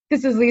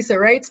This is Lisa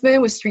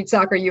Reitzman with Street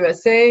Soccer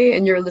USA,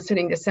 and you're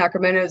listening to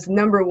Sacramento's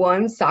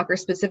 #1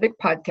 soccer-specific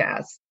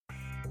podcast.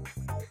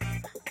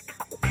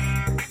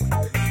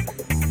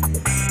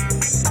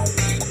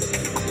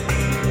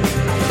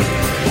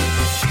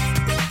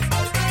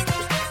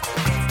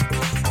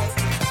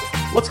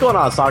 What's going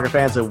on, soccer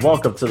fans, and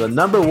welcome to the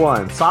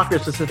 #1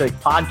 soccer-specific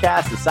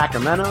podcast in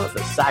Sacramento, the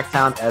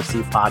Sacktown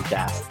FC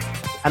Podcast,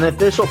 an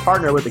official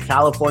partner with the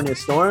California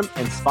Storm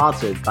and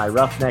sponsored by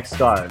Roughneck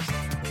Scarves.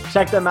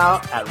 Check them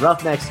out at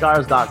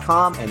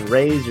roughneckscarves.com and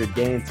raise your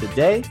game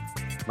today.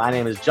 My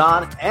name is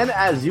John, and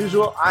as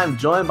usual, I'm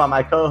joined by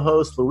my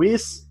co-host,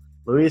 Luis.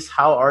 Luis,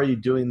 how are you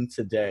doing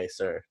today,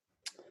 sir?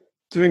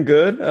 Doing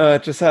good.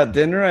 Just had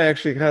dinner. I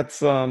actually had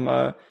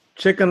some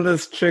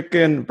chickenless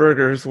chicken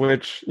burgers,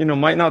 which,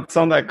 might not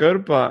sound that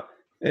good, but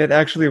it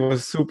actually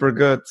was super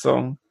good.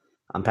 So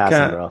I'm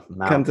passing, bro.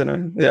 Can't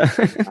deny.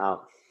 Yeah.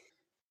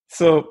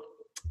 So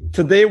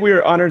today we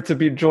are honored to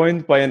be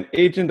joined by an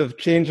agent of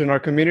change in our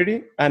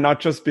community, and not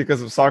just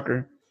because of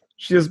soccer.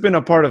 She has been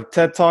a part of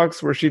TED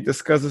Talks, where she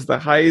discusses the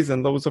highs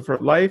and lows of her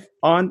life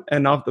on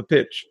and off the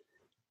pitch.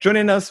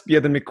 Joining us via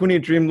the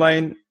Mikuni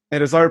Dreamline,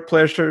 it is our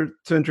pleasure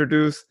to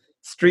introduce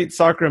Street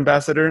Soccer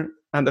Ambassador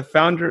and the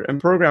founder and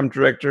program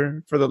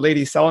director for the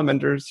Lady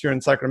Salamanders here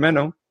in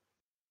Sacramento,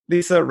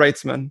 Lisa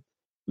Reitzman.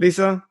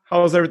 Lisa,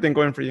 how's everything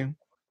going for you?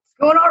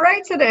 Going all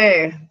right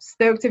today.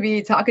 Stoked to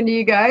be talking to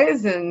you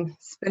guys and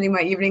spending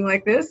my evening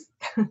like this.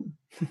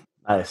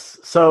 Nice.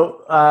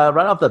 So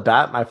right off the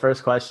bat, my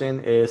first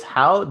question is,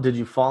 how did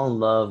you fall in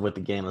love with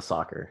the game of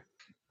soccer?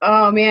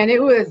 Oh man, it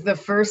was the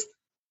first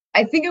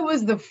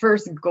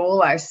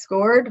goal I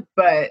scored,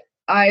 but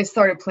I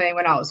started playing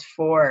when I was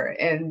 4,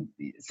 and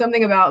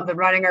something about the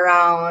running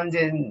around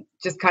and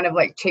just kind of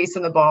like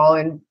chasing the ball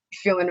and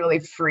feeling really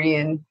free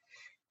and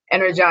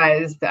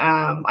energized.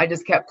 I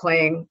just kept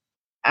playing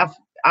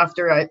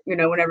after I,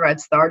 whenever I'd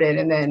started.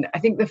 And then I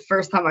think the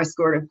first time I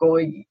scored a goal,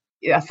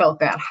 I felt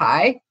that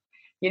high,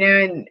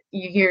 and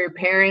you hear your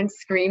parents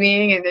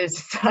screaming, and there's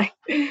just like,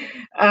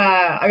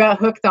 I got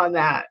hooked on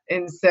that.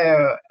 And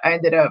so I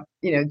ended up,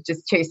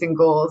 just chasing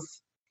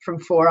goals from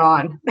 4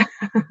 on.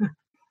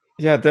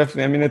 Yeah,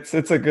 definitely. I mean, it's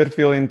a good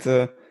feeling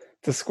to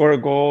score a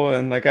goal.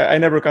 And like, I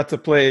never got to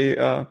play,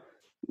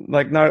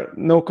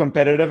 no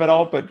competitive at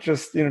all, but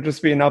just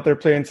being out there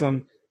playing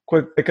some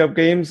quick pickup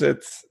games,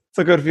 it's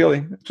a good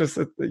feeling.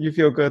 You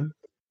feel good.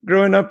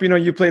 Growing up,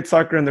 you played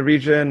soccer in the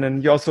region,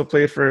 and you also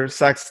played for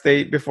Sac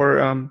State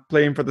before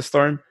playing for the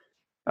Storm.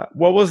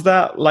 What was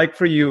that like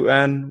for you?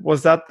 And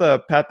was that the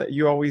path that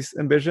you always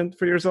envisioned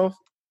for yourself?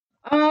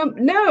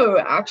 No,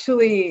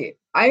 actually,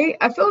 I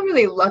feel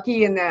really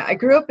lucky in that I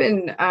grew up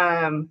in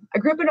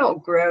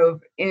Elk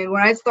Grove, and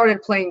when I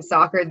started playing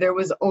soccer, there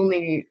was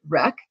only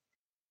rec,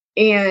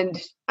 and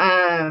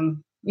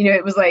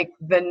it was like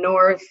the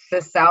north,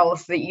 the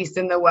south, the east,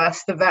 and the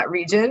west of that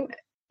region.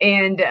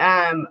 And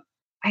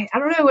I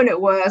don't know when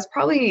it was,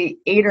 probably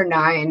 8 or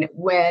 9,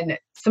 when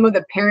some of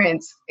the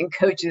parents and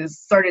coaches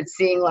started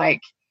seeing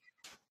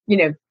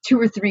 2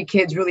 or 3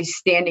 kids really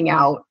standing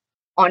out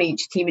on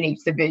each team in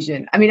each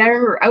division. I mean, I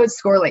remember I would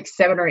score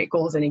 7 or 8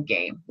 goals in a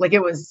game.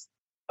 It was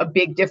a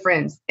big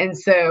difference. And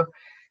so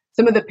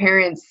some of the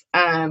parents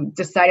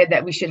decided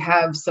that we should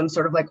have some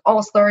sort of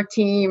all-star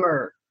team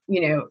or,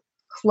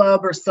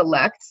 club or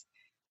select.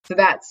 So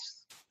that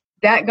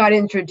got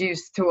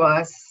introduced to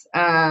us.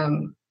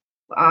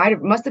 I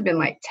must have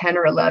been 10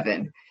 or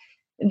 11.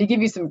 And to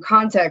give you some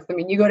context, I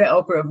mean, you go to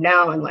Elk Grove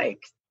now and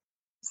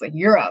it's like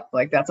Europe,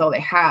 that's all they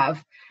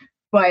have.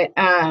 But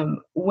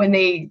when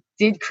they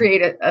did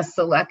create a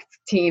select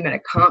team and a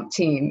comp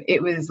team,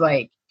 it was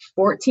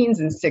 14s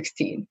and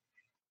 16.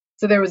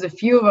 So there was a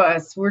few of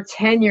us, we're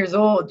 10 years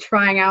old,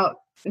 trying out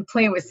and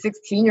playing with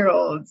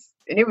 16-year-olds.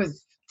 And it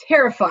was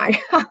terrifying.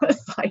 I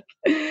was like,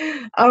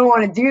 I don't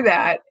want to do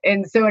that.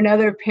 And so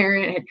another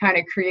parent had kind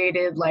of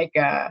created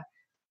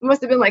it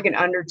must have been an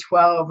under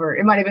 12, or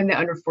it might have been the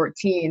under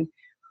 14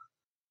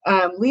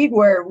 league,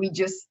 where we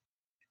just,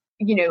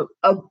 there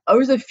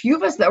was a few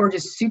of us that were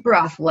just super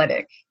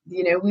athletic.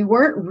 We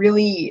weren't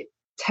really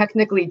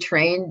technically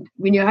trained.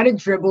 We knew how to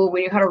dribble,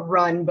 we knew how to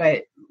run,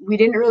 but we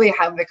didn't really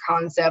have the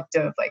concept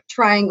of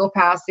triangle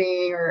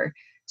passing or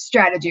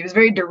strategy. It was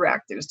very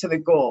direct. It was to the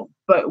goal,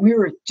 but we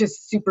were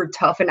just super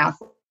tough and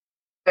athletic.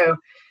 So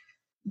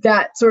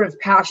that sort of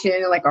passion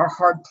and our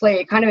hard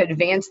play kind of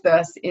advanced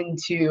us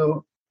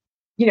into,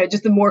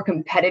 just a more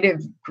competitive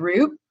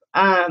group.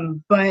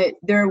 But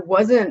there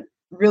wasn't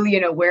really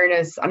an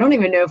awareness. I don't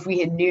even know if we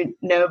had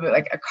know of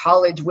a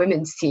college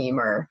women's team,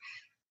 or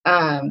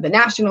the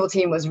national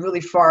team was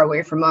really far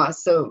away from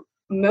us. So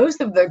most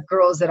of the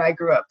girls that I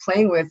grew up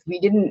playing with, we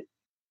didn't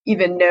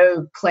even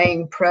know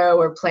playing pro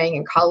or playing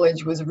in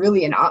college was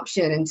really an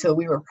option until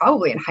we were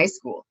probably in high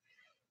school.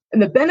 And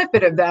the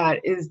benefit of that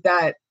is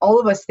that all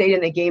of us stayed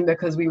in the game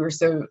because we were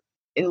so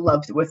in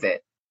love with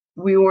it.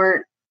 We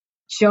weren't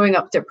showing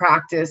up to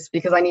practice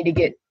because I need to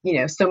get,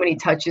 so many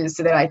touches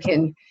so that I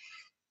can,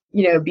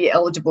 be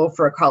eligible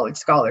for a college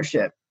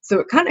scholarship. So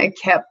it kind of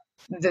kept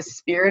the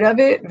spirit of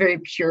it very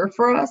pure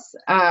for us.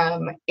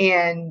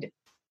 And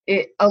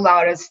it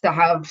allowed us to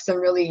have some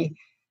really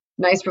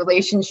nice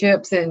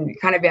relationships and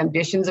kind of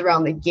ambitions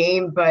around the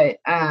game. But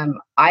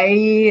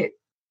I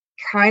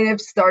kind of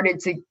started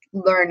to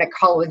learn that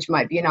college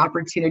might be an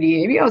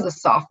opportunity. Maybe I was a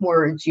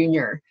sophomore or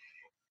junior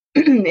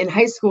in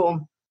high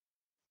school,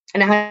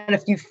 and I had a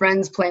few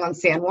friends playing on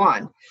San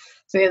Juan.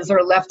 So they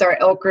sort of left our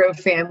Elk Grove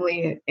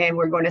family and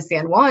we're going to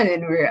San Juan,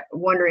 and we were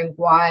wondering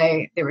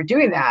why they were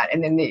doing that.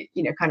 And then they,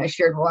 kind of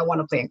shared, well, I want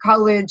to play in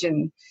college,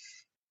 and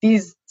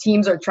these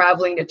teams are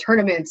traveling to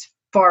tournaments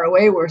far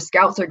away where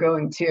scouts are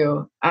going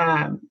to.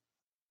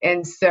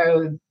 And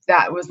so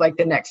that was like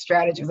the next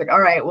strategy. It was like,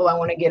 all right, well, I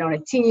want to get on a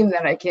team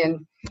that I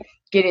can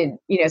get in,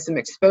 some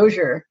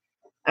exposure.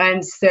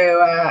 And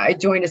so I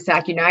joined a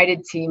Sac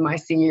United team my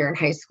senior year in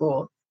high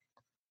school.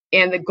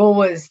 And the goal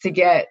was to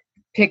get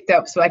picked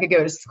up so I could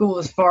go to school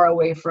as far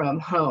away from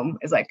home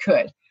as I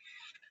could.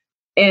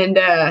 And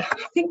I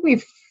think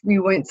we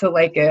went to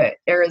like a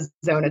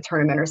Arizona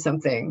tournament or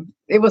something.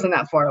 It wasn't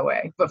that far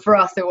away, but for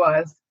us it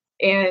was.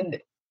 And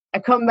I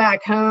come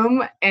back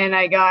home and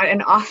I got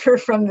an offer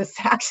from the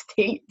Sac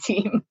State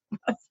team.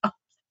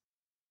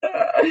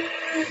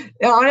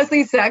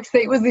 Honestly, Sac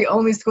State was the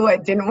only school I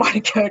didn't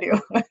want to go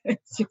to.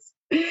 It's just,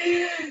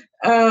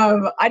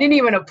 I didn't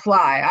even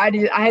apply.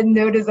 I had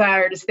no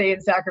desire to stay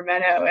in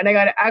Sacramento, and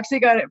I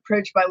actually got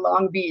approached by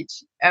Long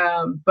Beach,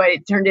 but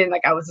it turned in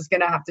like I was just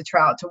gonna have to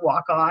try out to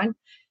walk on.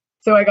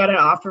 So I got an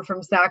offer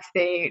from Sac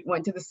State,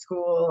 went to the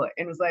school,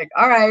 and was like,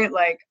 all right,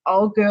 like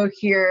I'll go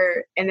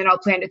here, and then I'll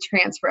plan to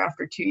transfer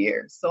after 2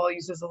 years. So I'll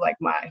use this as like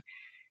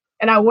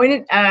and I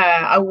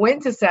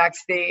went to Sac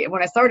State.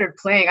 When I started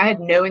playing, I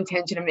had no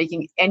intention of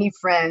making any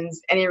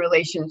friends, any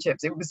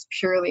relationships. It was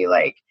purely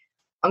like,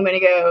 I'm going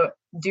to go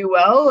do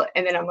well,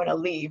 and then I'm going to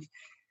leave.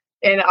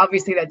 And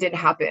obviously that didn't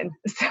happen.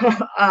 So,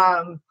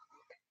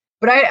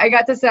 but I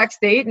got to Sac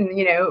State, and,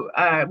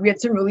 we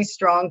had some really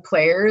strong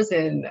players,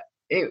 and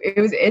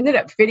it ended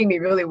up fitting me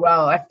really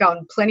well. I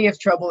found plenty of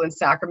trouble in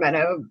Sacramento.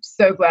 I'm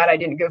so glad I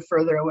didn't go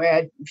further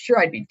away. I'm sure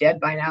I'd be dead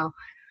by now.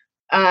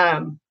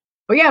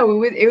 But yeah,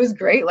 it was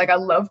great. Like I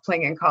loved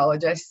playing in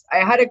college. I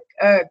had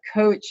a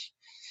coach.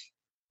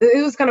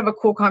 It was kind of a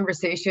cool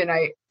conversation.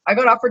 I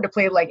got offered to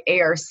play like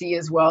ARC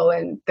as well,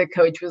 and the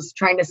coach was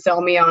trying to sell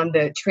me on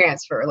the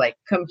transfer. Like,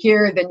 come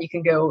here, then you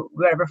can go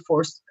whatever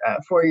 4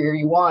 year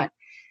you want.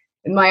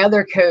 And my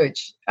other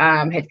coach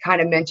had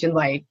kind of mentioned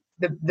like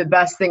the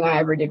best thing I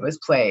ever did was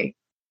play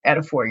at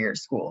a 4-year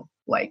school.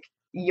 Like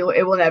you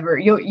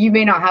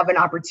may not have an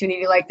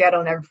opportunity like that.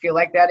 I'll never feel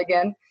like that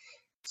again.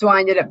 So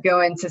I ended up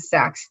going to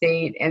Sac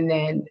State, and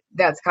then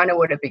that's kind of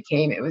what it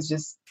became. It was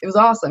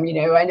awesome.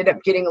 I ended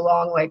up getting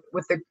along like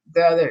with the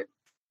other,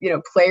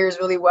 players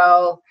really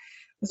well.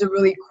 It was a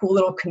really cool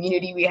little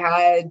community we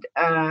had.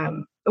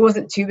 It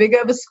wasn't too big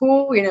of a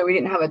school. We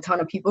didn't have a ton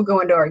of people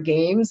going to our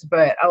games,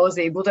 but I was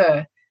able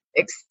to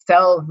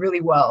excel really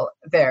well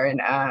there,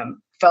 and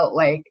felt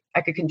like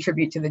I could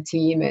contribute to the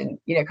team, and,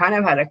 kind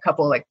of had a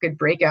couple like good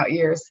breakout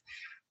years.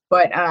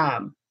 But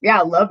yeah,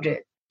 I loved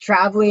it.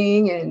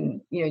 Traveling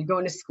and,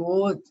 going to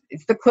school.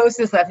 It's the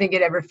closest I think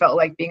it ever felt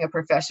like being a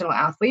professional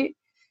athlete.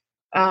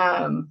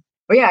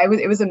 But yeah,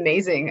 it was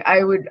amazing.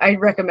 I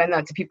recommend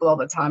that to people all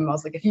the time. I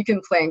was like, if you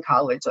can play in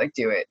college, like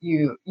do it.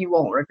 You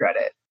won't regret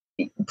it.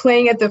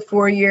 Playing at the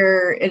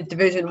 4-year at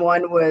Division I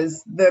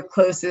was the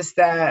closest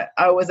that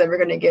I was ever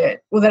going to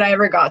get. Well, that I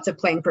ever got to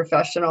playing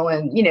professional.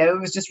 And, it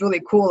was just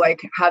really cool,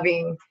 like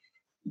having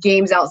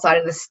games outside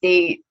of the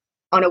state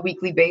on a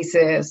weekly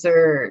basis,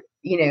 or,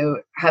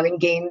 having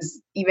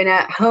games even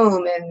at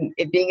home, and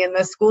it being in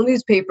the school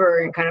newspaper,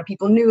 and kind of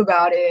people knew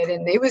about it.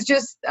 And it was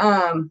just,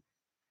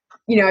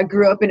 I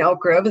grew up in Elk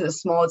Grove, as a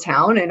small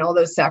town, and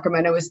although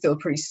Sacramento was still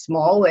pretty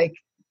small, like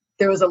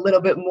there was a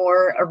little bit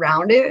more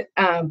around it,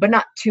 but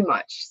not too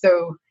much.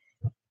 So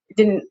it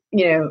didn't,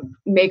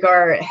 make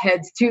our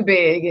heads too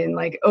big and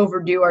like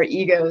overdo our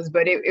egos,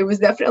 but it was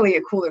definitely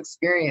a cool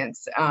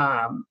experience.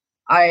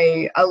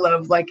 I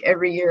loved like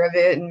every year of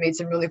it, and made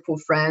some really cool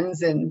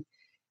friends. And,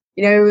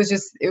 it was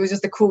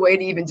just a cool way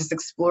to even just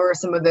explore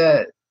some of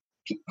the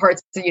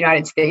parts of the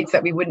United States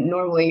that we wouldn't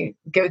normally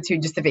go to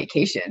just a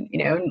vacation,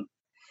 And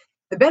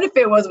the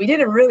benefit was we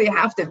didn't really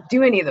have to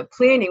do any of the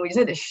planning. We just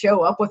had to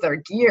show up with our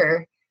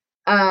gear.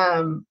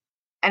 And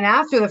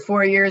after the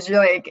 4 years, you're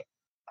like,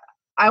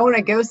 I want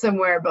to go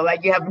somewhere, but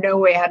like you have no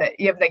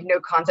like no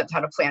concept how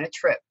to plan a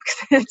trip.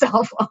 It's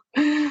all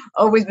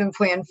always been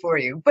planned for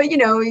you. But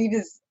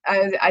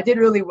I did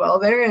really well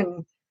there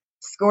and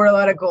scored a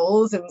lot of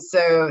goals, and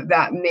so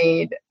that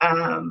made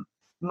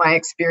my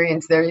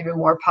experience there even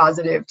more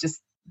positive,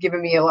 just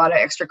giving me a lot of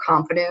extra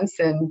confidence.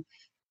 And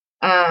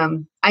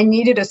I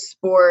needed a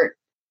sport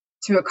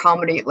to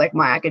accommodate like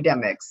my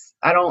academics.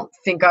 I don't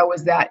think I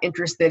was that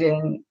interested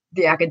in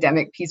the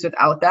academic piece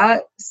without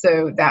that.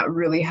 So that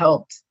really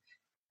helped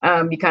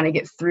me kind of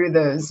get through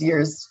those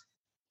years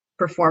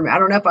performing. I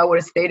don't know if I would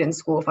have stayed in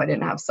school if I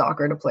didn't have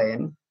soccer to play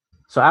in.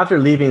 So after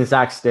leaving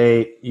Sac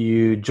State,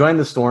 you joined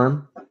the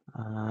Storm.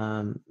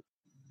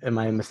 Am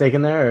I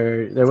mistaken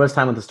there, or there was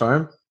time with the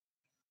Storm?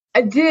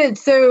 I did.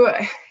 So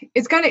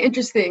it's kind of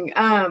interesting.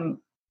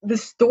 The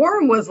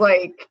Storm was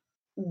like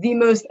the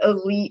most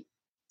elite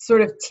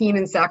sort of team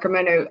in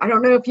Sacramento. I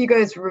don't know if you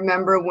guys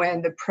remember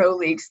when the Pro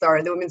League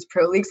started, the Women's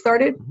Pro League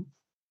started.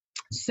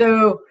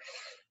 So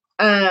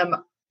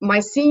my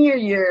senior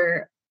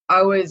year,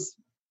 I was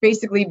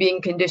basically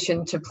being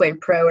conditioned to play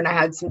pro, and I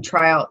had some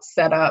tryouts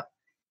set up.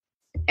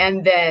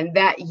 And then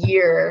that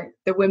year,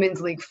 the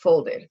Women's League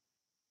folded.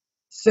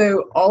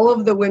 So all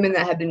of the women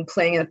that had been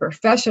playing in the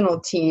professional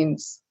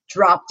teams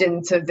dropped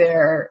into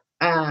their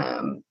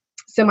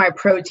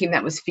semi-pro team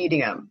that was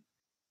feeding them.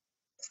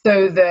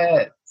 So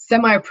the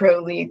semi-pro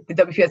league, the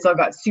WPSL,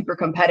 got super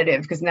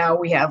competitive because now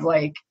we have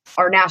like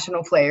our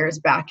national players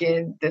back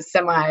in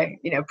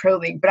the pro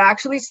league. But I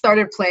actually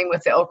started playing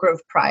with the Elk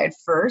Grove Pride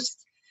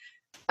first.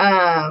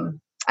 I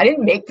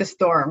didn't make the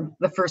Storm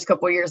the first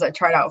couple of years I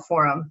tried out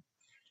for them.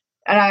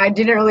 And I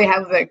didn't really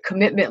have the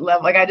commitment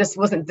level. Like I just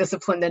wasn't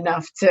disciplined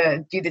enough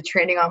to do the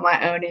training on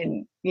my own.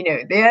 And,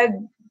 they had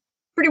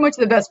pretty much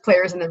the best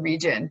players in the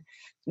region.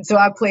 And so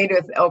I played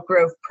with Elk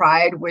Grove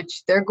Pride,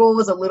 which their goal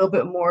was a little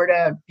bit more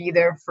to be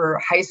there for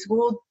high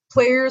school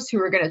players who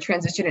were going to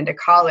transition into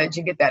college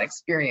and get that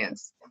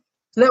experience.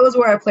 So that was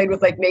where I played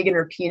with like Megan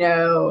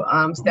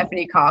Rapinoe.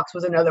 Stephanie Cox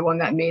was another one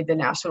that made the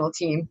national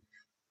team.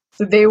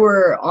 So they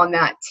were on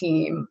that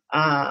team.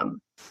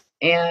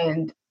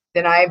 And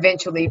then I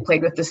eventually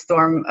played with the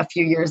Storm a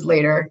few years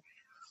later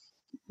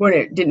when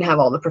it didn't have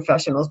all the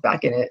professionals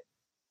back in it.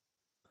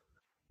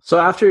 So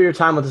after your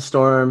time with the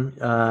Storm,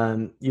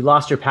 you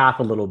lost your path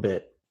a little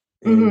bit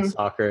in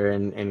soccer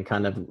and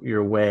kind of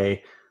your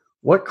way.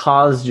 What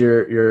caused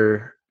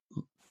your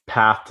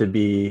path to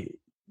be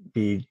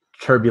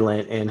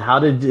turbulent, and how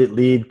did it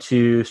lead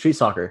to street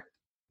soccer?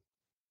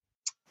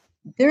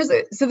 There's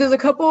a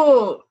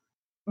couple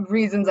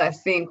reasons, I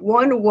think.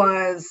 One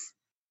was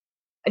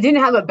I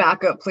didn't have a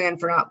backup plan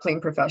for not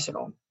playing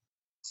professional.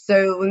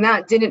 So when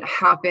that didn't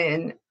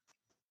happen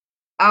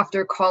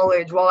after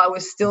college, while I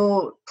was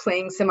still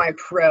playing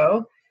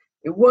semi-pro,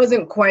 it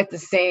wasn't quite the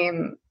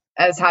same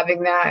as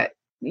having that,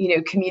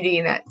 community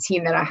and that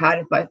team that I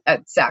had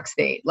at Sac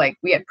State. Like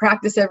we had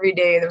practice every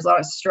day. There was a lot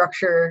of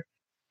structure.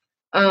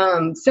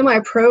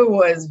 Semi-pro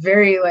was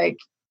very like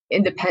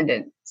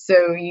independent.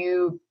 So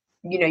you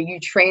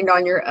trained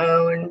on your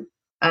own,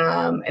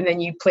 and then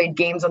you played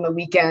games on the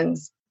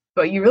weekends,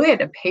 but you really had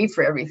to pay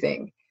for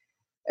everything.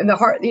 And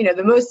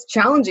the most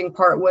challenging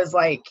part was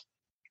like,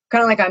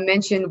 kind of like I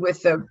mentioned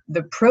with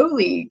the Pro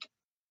League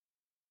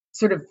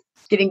sort of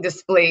getting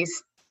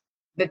displaced,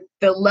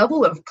 the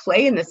level of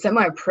play in the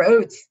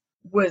semi-pro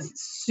was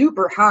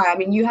super high. I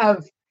mean,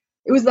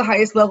 it was the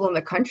highest level in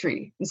the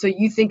country. And so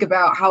you think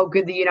about how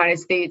good the United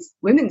States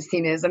women's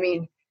team is. I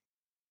mean,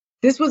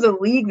 this was a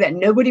league that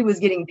nobody was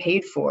getting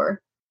paid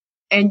for,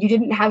 and you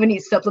didn't have any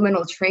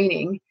supplemental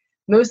training.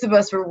 Most of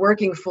us were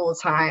working full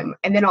time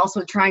and then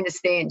also trying to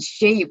stay in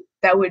shape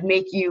that would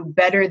make you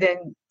better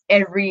than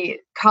every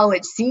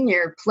college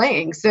senior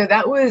playing. So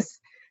that was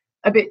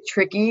a bit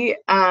tricky.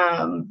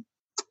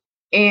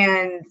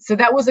 And so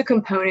that was a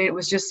component. It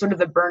was just sort of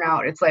the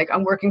burnout. It's like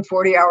I'm working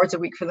 40 hours a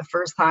week for the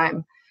first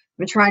time.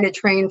 I'm trying to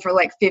train for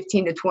like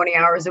 15 to 20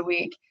 hours a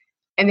week.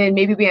 And then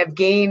maybe we have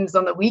games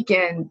on the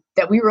weekend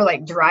that we were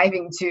like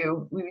driving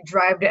to. We would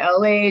drive to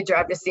LA,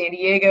 drive to San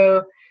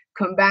Diego,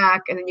 come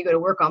back, and then you go to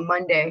work on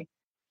Monday.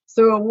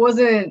 So it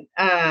wasn't,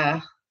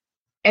 and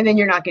then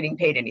you're not getting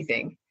paid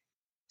anything.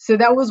 So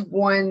that was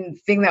one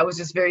thing that was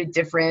just very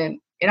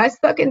different. And I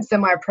stuck in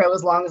semi-pro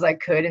as long as I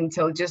could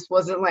until it just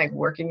wasn't like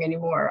working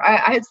anymore.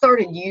 I had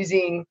started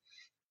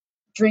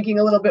drinking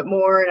a little bit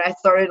more, and I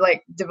started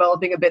like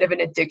developing a bit of an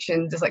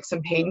addiction, just like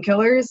some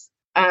painkillers.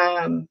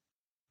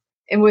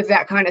 And with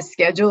that kind of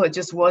schedule, it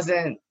just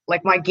wasn't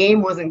like my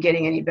game wasn't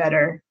getting any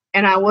better.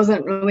 And I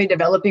wasn't really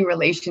developing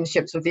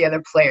relationships with the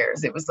other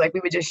players. It was like we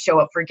would just show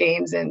up for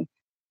games and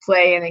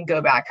play and then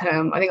go back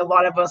home. I think a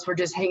lot of us were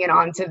just hanging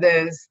on to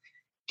those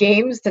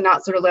games to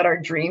not sort of let our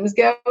dreams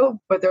go,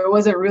 but there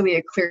wasn't really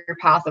a clear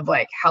path of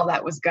like how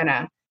that was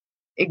gonna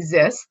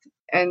exist.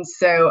 And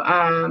so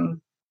I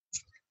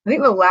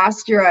think the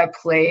last year I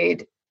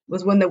played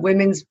was when the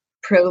Women's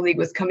Pro League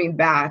was coming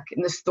back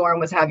and the Storm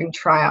was having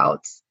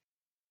tryouts.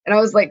 And I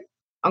was like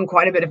on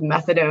quite a bit of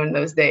methadone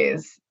those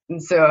days.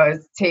 And so I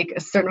would take a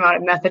certain amount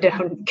of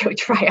methadone and go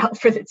try out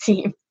for the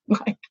team.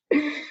 Like,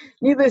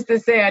 needless to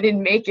say, I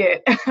didn't make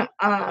it.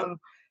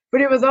 But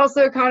it was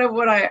also kind of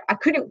what I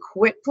couldn't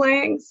quit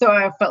playing. So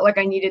I felt like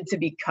I needed to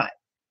be cut.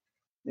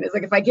 And it's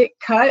like, if I get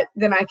cut,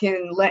 then I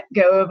can let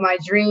go of my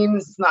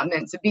dreams. It's not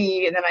meant to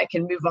be. And then I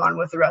can move on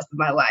with the rest of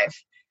my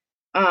life.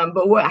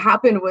 But what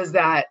happened was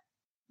that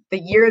the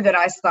year that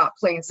I stopped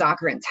playing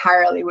soccer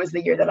entirely was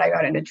the year that I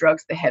got into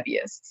drugs the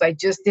heaviest. So I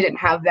just didn't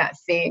have that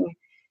thing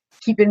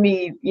keeping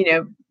me,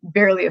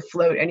 barely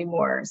afloat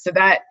anymore. So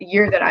that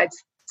year that I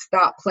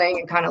stopped playing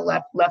and kind of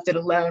left it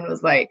alone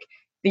was like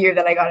the year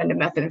that I got into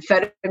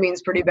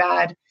methamphetamines pretty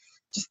bad.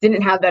 Just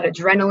didn't have that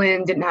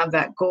adrenaline, didn't have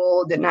that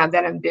goal, didn't have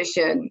that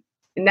ambition.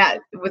 And that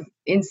was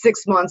in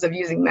 6 months of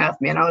using meth,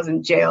 man, I was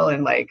in jail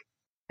and like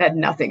had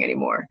nothing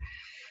anymore.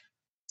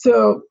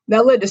 So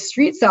that led to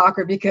street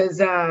soccer because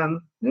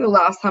the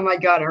last time I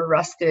got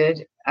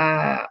arrested,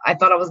 I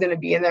thought I was going to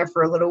be in there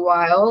for a little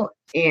while.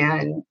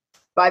 And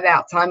by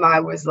that time, I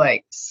was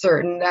like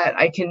certain that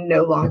I can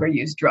no longer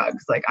use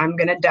drugs. Like I'm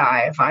going to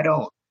die if I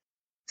don't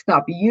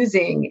stop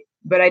using.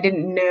 But I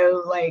didn't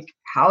know like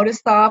how to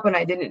stop. And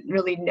I didn't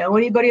really know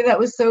anybody that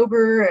was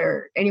sober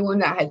or anyone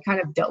that had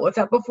kind of dealt with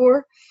that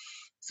before.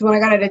 So when I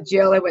got out of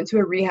jail, I went to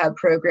a rehab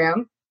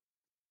program.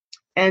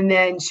 And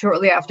then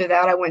shortly after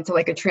that, I went to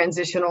like a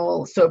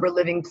transitional sober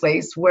living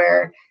place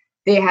where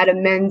they had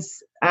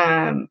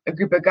a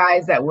group of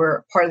guys that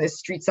were part of the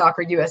Street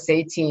Soccer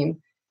USA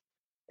team.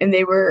 And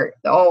they were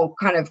all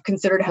kind of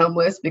considered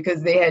homeless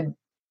because they had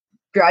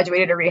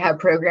graduated a rehab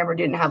program or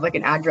didn't have like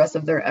an address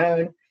of their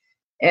own.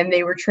 And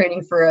they were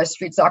training for a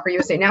Street Soccer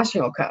USA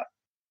National Cup.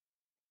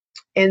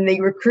 And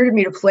they recruited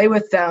me to play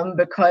with them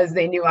because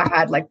they knew I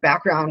had like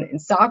background in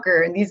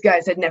soccer, and these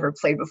guys had never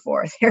played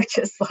before. They're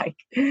just like,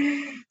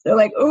 they're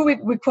like, oh,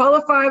 we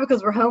qualify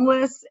because we're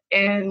homeless,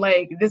 and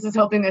like this is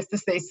helping us to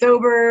stay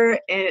sober, and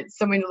it's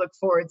something to look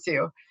forward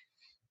to.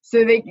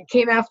 So they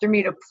came after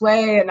me to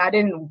play, and I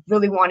didn't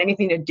really want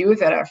anything to do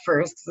with it at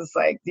first because it's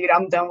like, dude,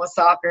 I'm done with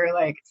soccer.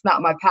 Like it's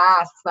not my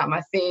past, it's not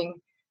my thing.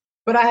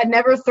 But I had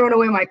never thrown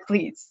away my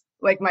cleats.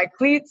 Like my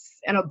cleats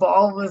and a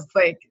ball was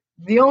like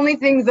the only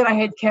things that I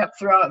had kept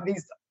throughout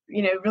these,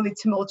 really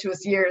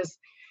tumultuous years.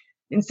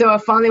 And so I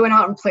finally went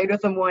out and played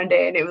with them one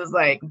day, and it was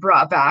like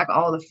brought back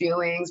all the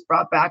feelings,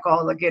 brought back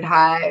all the good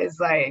highs.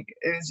 Like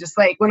it was just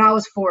like when I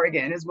was 4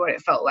 again is what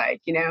it felt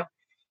like,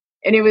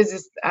 and it was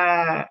just,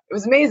 it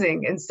was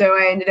amazing. And so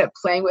I ended up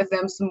playing with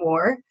them some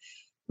more.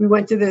 We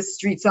went to the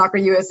Street Soccer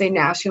USA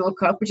National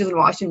Cup, which is in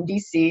Washington,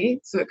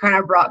 D.C. So it kind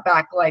of brought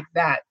back like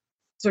that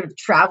sort of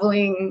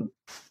traveling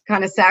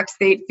kind of Sac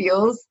State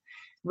feels,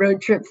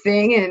 road trip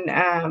thing.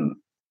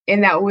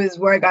 And that was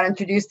where I got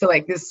introduced to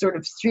like this sort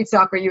of Street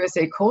Soccer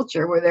USA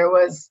culture where there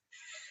was,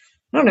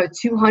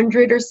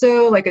 200 or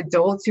so like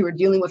adults who were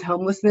dealing with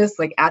homelessness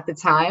like at the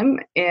time.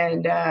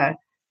 And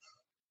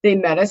they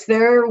met us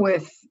there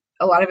with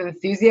a lot of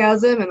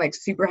enthusiasm and like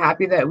super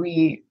happy that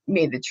we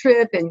made the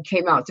trip and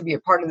came out to be a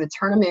part of the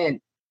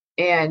tournament.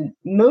 And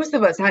most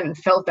of us hadn't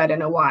felt that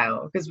in a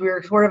while because we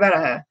were sort of at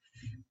a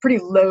pretty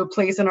low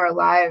place in our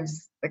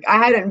lives. Like I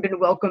hadn't been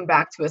welcomed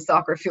back to a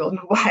soccer field in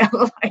a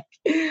while. Like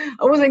I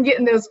wasn't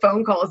getting those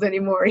phone calls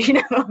anymore,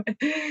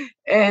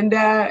 And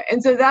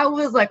so that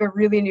was like a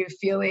really new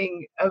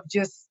feeling of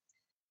just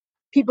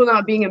people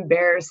not being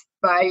embarrassed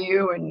by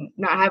you and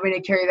not having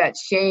to carry that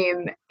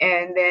shame.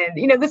 And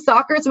then,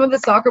 some of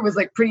the soccer was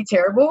like pretty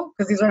terrible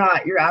because these are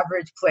not your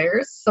average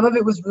players. Some of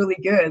it was really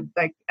good.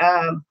 Like,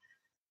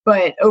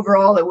 but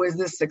overall it was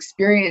this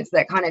experience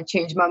that kind of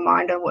changed my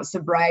mind on what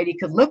sobriety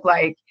could look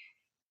like.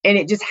 And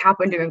it just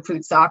happened to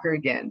include soccer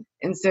again.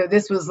 And so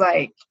this was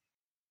like,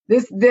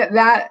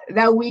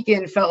 that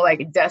weekend felt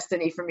like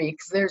destiny for me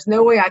because there's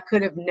no way I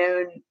could have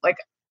known, like,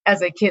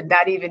 as a kid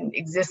that even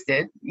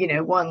existed,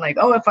 one, like,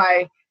 oh, if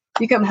I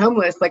become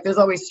homeless, like there's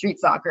always street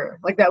soccer.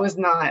 Like that was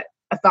not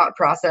a thought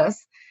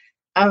process.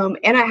 And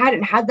I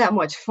hadn't had that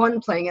much fun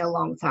playing in a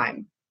long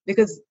time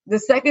because the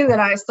second that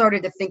I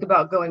started to think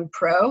about going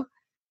pro,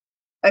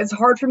 it's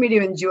hard for me to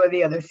enjoy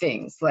the other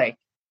things. Like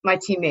my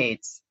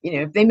teammates,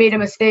 if they made a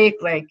mistake,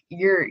 like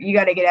you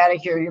got to get out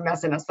of here. You're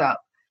messing us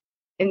up.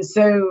 And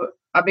so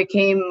I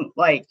became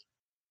like,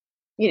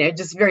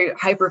 just very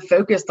hyper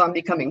focused on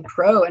becoming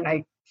pro. And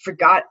I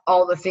forgot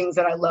all the things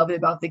that I loved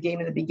about the game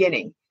in the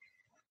beginning.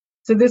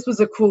 So this was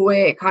a cool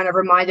way. It kind of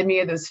reminded me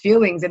of those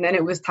feelings. And then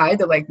it was tied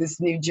to like this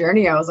new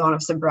journey I was on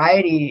of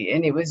sobriety.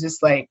 And it was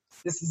just like,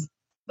 this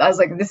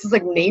is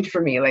like made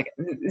for me. Like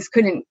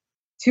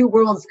two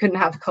worlds couldn't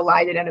have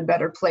collided in a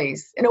better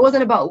place. And it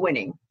wasn't about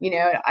winning.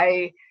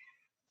 I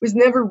was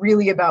never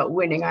really about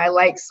winning. I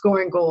like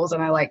scoring goals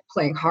and I like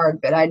playing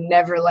hard, but I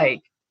never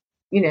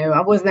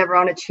I was never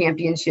on a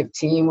championship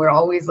team. We're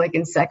always like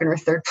in second or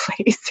third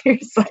place.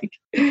 It's like,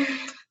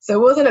 so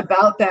it wasn't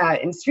about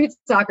that in Street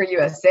Soccer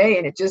USA.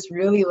 And it just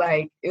really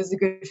it was a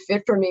good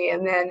fit for me.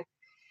 And then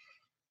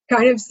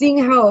kind of seeing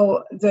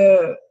how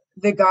the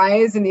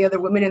guys and the other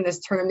women in this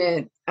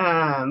tournament,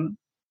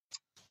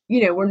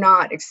 we're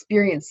not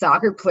experienced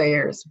soccer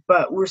players,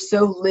 but we're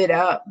so lit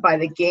up by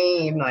the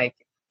game. Like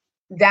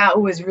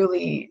that was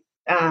really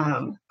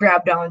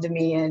grabbed onto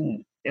me.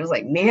 And it was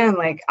like, man,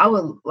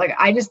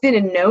 I just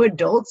didn't know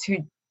adults who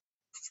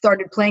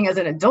started playing as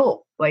an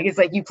adult. Like, it's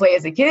like you play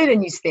as a kid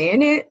and you stay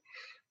in it.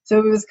 So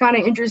it was kind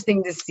of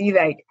interesting to see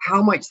like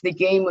how much the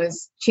game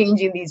was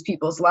changing these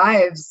people's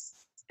lives.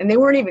 And they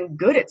weren't even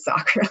good at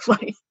soccer.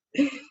 Like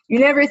you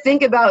never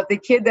think about the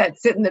kid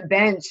that's sitting the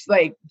bench,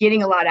 like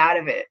getting a lot out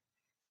of it.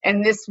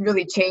 And this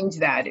really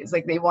changed that. It's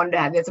like they wanted to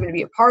have something to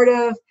be a part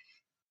of.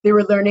 They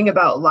were learning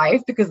about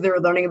life because they were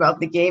learning about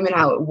the game and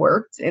how it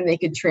worked. And they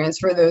could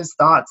transfer those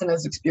thoughts and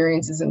those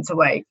experiences into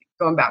like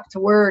going back to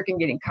work and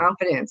getting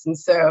confidence. And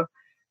so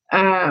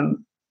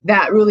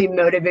that really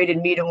motivated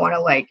me to want to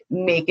like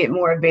make it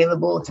more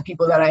available to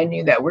people that I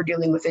knew that were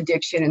dealing with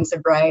addiction and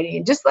sobriety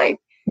and just like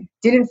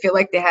didn't feel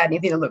like they had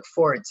anything to look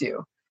forward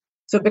to.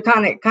 So it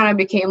kind of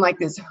became like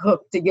this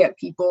hook to get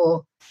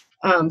people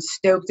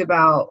stoked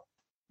about,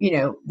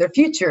 their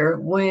future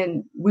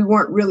when we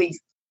weren't really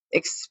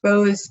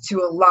exposed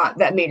to a lot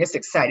that made us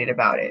excited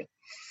about it.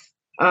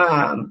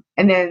 And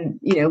then,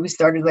 we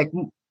started like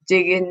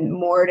digging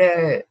more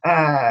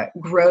to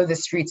grow the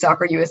Street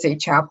Soccer USA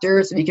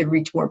chapter so we could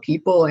reach more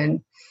people,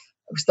 and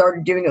we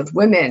started doing it with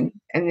women.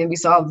 And then we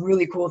saw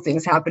really cool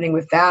things happening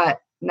with that.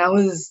 And that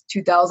was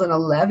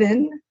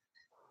 2011.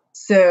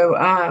 So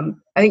I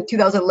think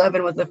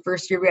 2011 was the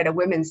first year we had a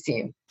women's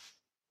team.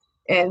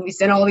 And we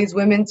sent all these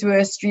women to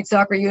a Street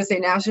Soccer USA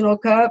National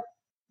Cup.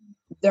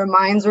 Their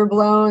minds were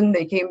blown.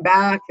 They came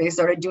back. They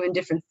started doing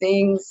different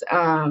things,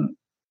 and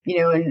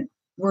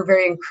we're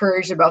very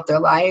encouraged about their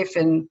life.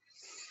 And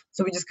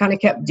so we just kind of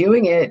kept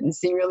doing it and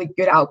seeing really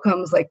good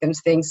outcomes, like them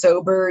staying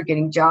sober,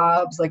 getting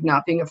jobs, like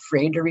not being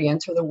afraid to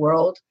re-enter the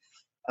world.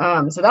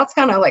 So that's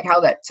kind of like how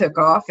that took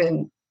off.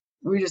 And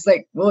we were just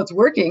like, well, it's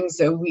working,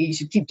 so we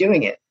should keep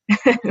doing it.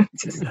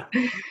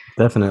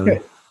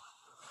 Definitely.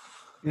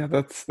 Yeah,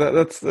 that's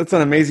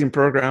an amazing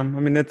program. I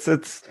mean,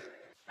 it's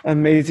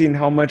amazing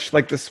how much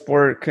like the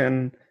sport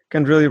can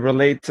really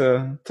relate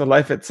to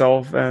life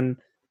itself, and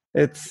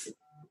it's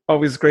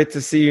always great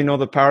to see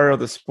the power of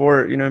the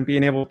sport, and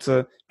being able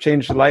to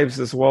change lives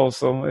as well.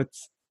 So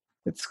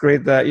it's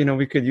great that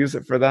we could use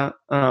it for that.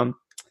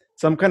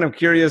 So I'm kind of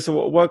curious,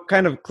 what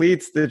kind of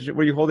cleats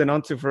were you holding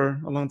on to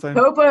for a long time?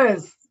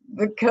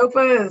 The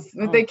Copas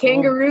with the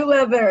kangaroo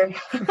leather.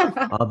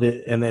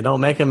 And they don't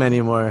make them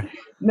anymore.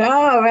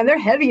 No, and they're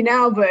heavy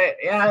now, but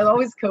yeah,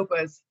 always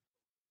Copas.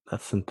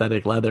 That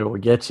synthetic leather will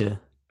get you.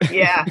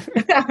 Yeah.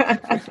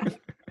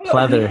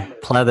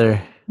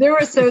 Pleather. They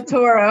were so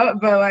tore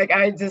up, but like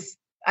I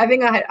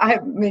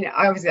mean,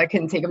 obviously I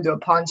couldn't take them to a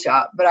pawn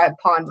shop, but I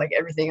pawned like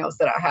everything else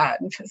that I had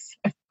and just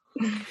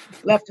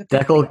left with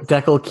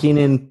Deckel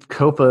Keenan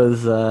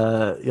Copas.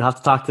 You'll have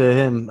to talk to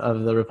him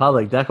of the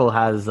Republic. Deckel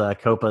has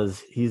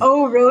Copas.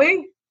 Oh,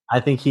 really? I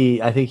think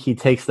he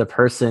takes the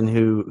person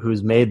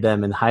who's made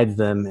them and hides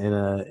them in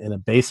a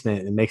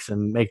basement and makes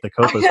them make the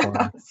Copas for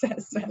him.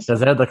 Because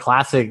they're the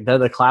classic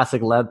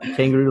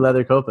kangaroo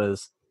leather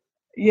Copas.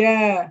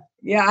 Yeah.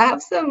 I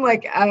have some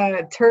like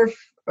turf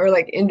or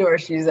like indoor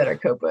shoes that are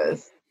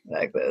Copas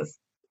like this.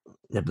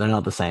 Yeah, but they're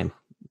not the same.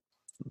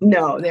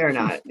 No, they're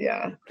not.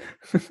 Yeah.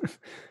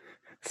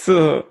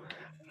 So,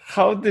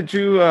 how did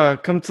you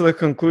come to the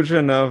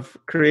conclusion of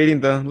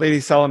creating the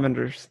Lady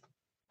Salamanders?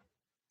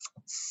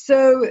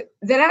 So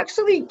that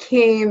actually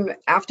came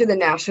after the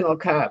National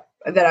Cup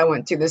that I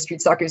went to, the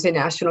Street Soccer USA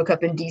National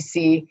Cup in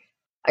DC.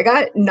 I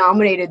got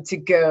nominated to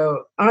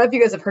go. I don't know if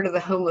you guys have heard of the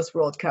Homeless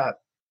World Cup.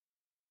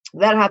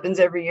 That happens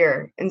every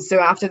year. And so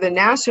after the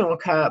National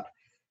Cup,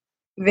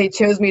 they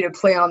chose me to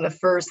play on the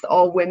first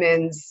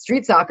all-women's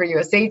Street Soccer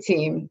USA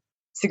team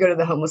to go to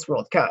the Homeless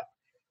World Cup.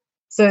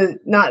 So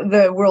not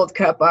the World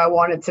Cup I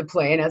wanted to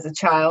play in as a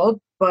child,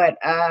 but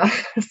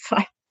it's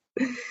like,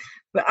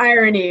 the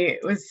irony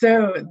was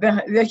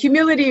the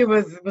humility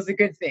was a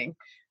good thing.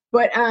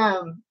 But,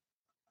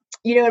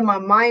 in my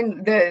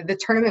mind, the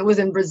tournament was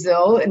in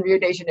Brazil, in Rio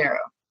de Janeiro.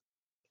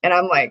 And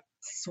I'm like,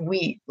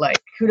 sweet,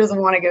 like who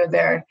doesn't want to go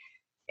there?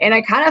 And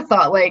I kind of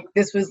thought like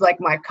this was like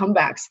my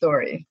comeback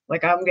story.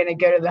 Like I'm going to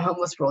go to the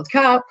Homeless World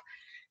Cup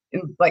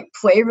and like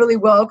play really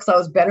well because I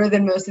was better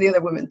than most of the other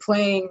women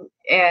playing.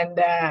 And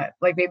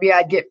like maybe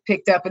I'd get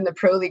picked up in the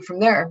pro league from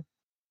there.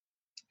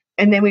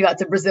 And then we got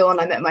to Brazil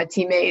and I met my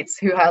teammates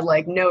who had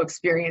like no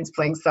experience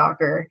playing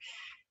soccer,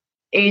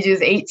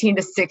 ages 18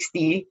 to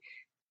 60.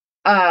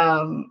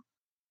 And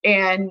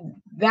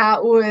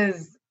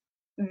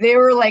they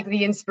were like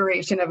the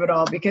inspiration of it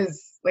all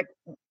because like,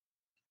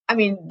 I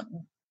mean,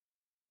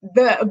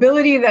 the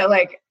ability that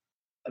like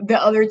the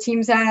other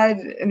teams had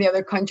in the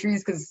other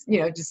countries, because,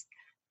 just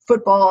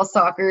football,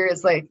 soccer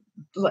is like,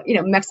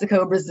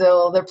 Mexico,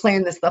 Brazil, they're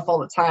playing this stuff all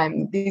the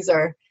time. These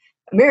are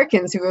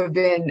Americans who have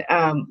been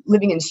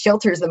living in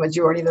shelters the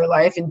majority of their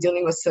life and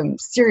dealing with some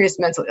serious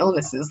mental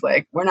illnesses.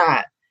 Like we're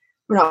not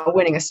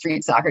winning a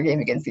street soccer game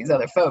against these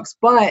other folks,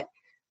 but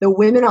the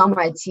women on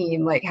my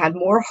team like had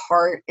more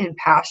heart and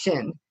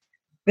passion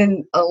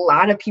than a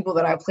lot of people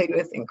that I played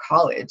with in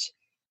college.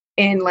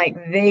 And like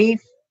they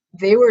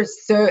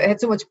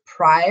had so much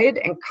pride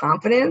and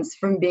confidence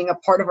from being a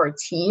part of our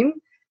team,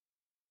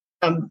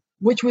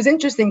 which was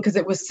interesting because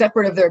it was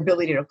separate of their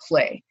ability to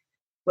play.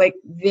 Like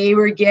they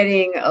were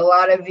getting a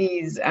lot of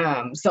these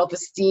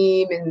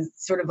self-esteem and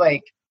sort of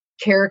like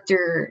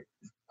character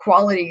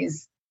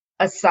qualities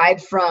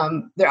aside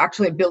from their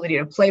actual ability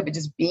to play, but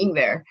just being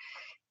there.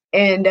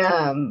 And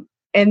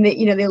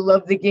they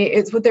loved the game.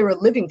 It's what they were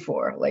living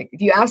for. Like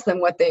if you ask them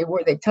what they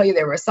were, they tell you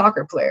they were a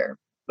soccer player,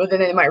 but then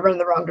they might run in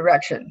the wrong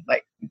direction.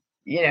 Like,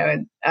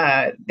 they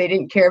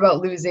didn't care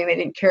about losing. They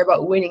didn't care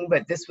about winning,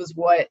 but this was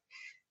what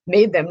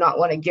made them not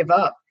want to give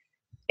up.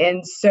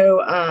 And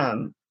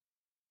so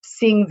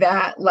seeing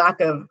that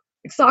lack of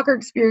soccer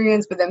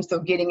experience, but them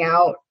still getting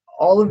out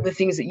all of the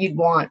things that you'd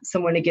want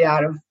someone to get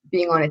out of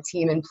being on a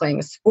team and playing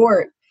a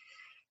sport.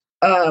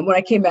 When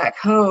I came back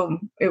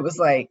home, it was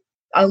like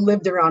I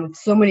lived around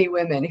so many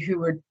women who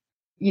were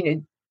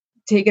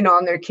taking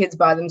on their kids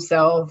by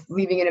themselves,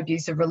 leaving an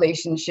abusive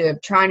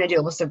relationship, trying to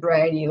deal with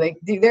sobriety. Like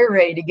they're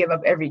ready to give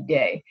up every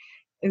day.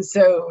 And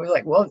so we're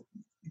like, well,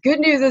 good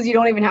news is you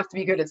don't even have to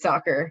be good at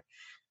soccer.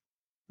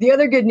 The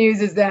other good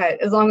news is that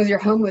as long as you're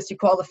homeless, you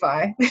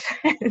qualify.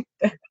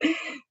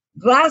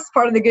 The last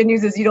part of the good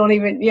news is you don't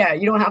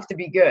have to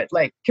be good.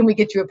 Like, can we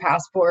get you a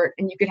passport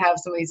and you could have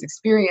some of these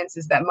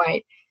experiences that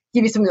might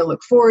give you something to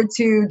look forward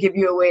to, give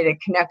you a way to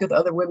connect with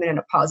other women in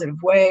a positive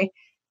way.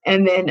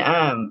 And then,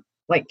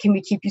 can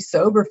we keep you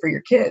sober for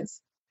your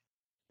kids?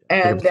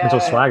 And like potential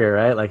swagger,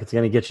 right? Like it's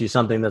going to get you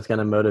something that's going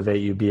to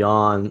motivate you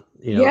beyond,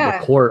 the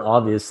court,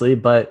 obviously,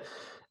 but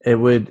it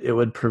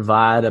would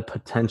provide a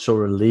potential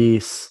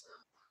release,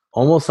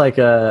 almost like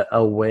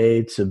a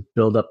way to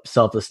build up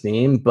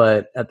self-esteem,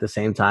 but at the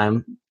same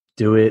time,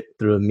 do it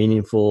through a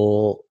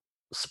meaningful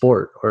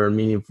sport or a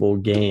meaningful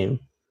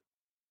game.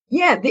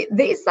 Yeah,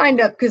 they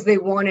signed up because they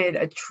wanted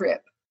a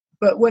trip.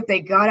 But what they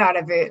got out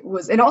of it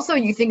was, and also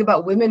you think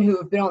about women who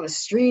have been on the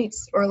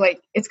streets or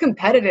like it's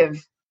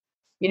competitive,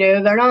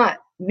 they're not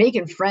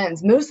making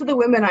friends. Most of the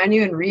women I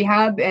knew in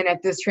rehab and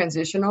at this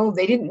transitional,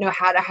 they didn't know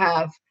how to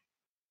have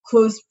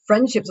close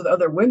friendships with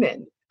other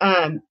women.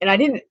 And I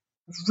didn't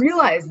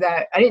realize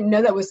that. I didn't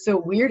know that was so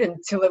weird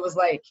until it was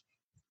like,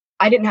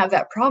 I didn't have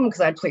that problem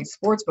because I'd played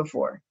sports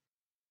before.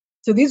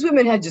 So these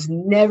women had just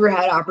never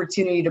had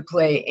opportunity to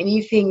play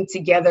anything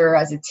together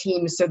as a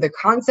team. So the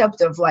concept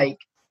of like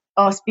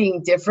us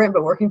being different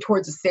but working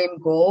towards the same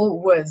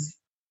goal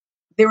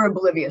they were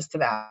oblivious to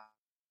that.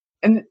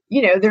 And,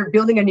 they're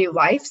building a new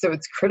life. So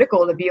it's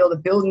critical to be able to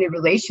build new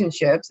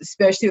relationships,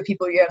 especially with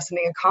people you have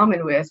something in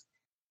common with,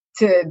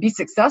 to be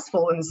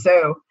successful. And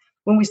so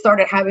when we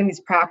started having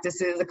these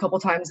practices a couple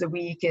times a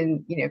week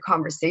and,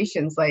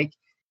 conversations, like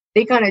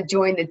they kind of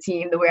joined the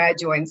team the way I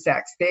joined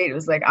Sac State. It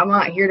was like, I'm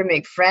not here to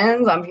make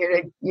friends. I'm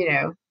here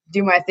to,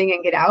 do my thing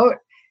and get out.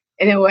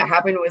 And then what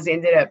happened was they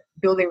ended up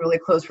building really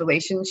close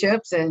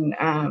relationships and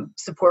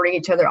supporting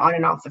each other on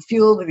and off the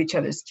field with each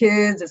other's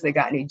kids as they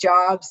got new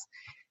jobs.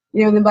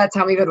 And then by the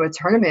time we go to a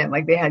tournament,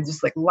 like they had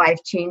just like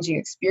life-changing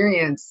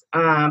experience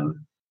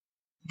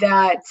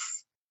that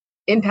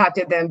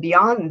impacted them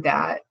beyond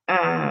that,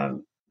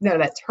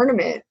 that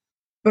tournament.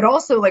 But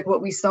also like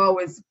what we saw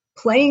was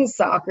playing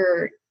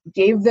soccer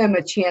gave them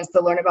a chance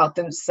to learn about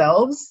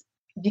themselves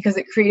because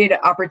it created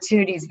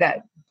opportunities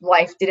that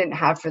life didn't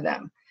have for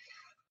them.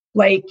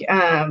 Like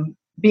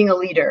being a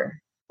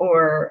leader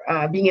or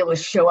being able to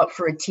show up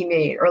for a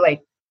teammate or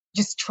like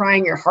just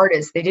trying your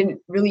hardest. They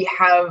didn't really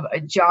have a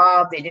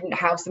job. They didn't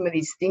have some of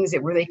these things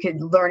where they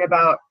could learn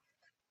about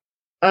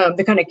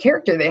the kind of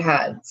character they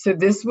had. So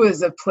this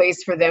was a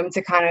place for them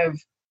to kind of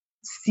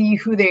see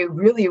who they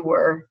really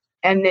were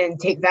and then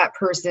take that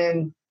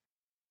person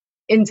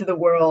into the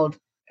world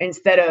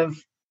instead of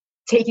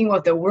taking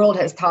what the world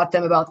has taught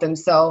them about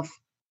themselves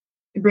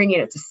and bringing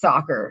it to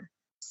soccer.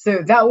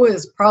 So that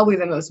was probably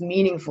the most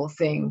meaningful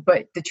thing.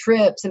 But the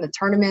trips and the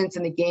tournaments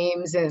and the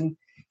games and,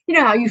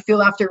 how you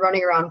feel after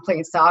running around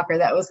playing soccer,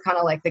 that was kind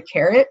of like the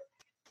carrot.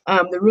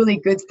 The really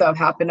good stuff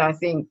happened, I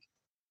think,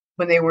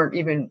 when they weren't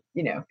even,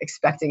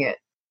 expecting it.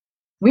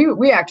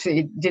 We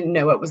actually didn't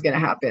know what was going to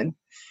happen.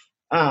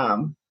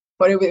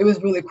 But it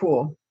was really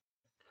cool.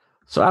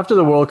 So after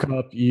the World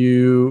Cup,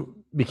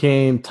 you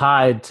became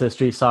tied to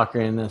street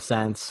soccer in a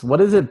sense. What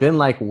has it been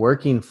like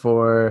working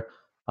for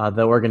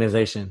the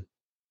organization?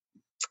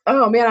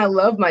 Oh man, I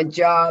love my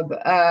job.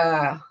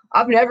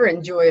 I've never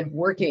enjoyed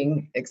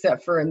working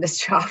except for in this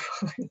job.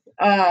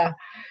 I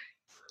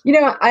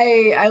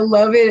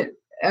love it.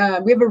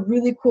 We have a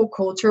really cool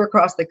culture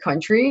across the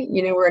country.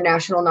 We're a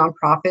national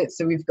nonprofit,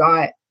 so we've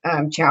got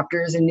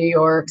chapters in New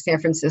York, San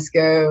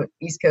Francisco,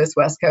 East Coast,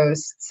 West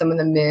Coast, some of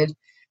the mid.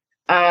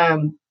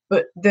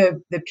 But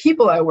the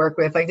people I work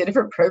with, like the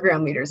different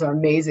program leaders, are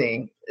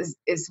amazing.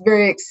 It's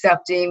very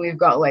accepting. We've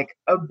got like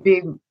a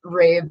big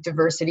range of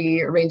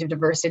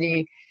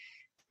diversity.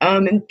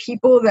 And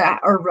people that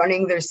are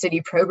running their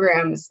city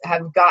programs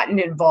have gotten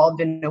involved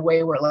in a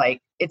way where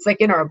like it's like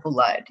in our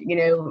blood,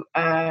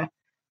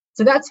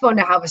 so that's fun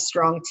to have a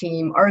strong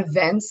team. Our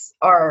events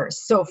are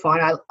so fun.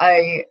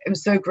 I am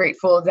so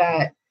grateful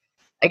that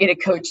I get to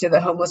coach to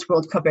the Homeless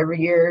World Cup every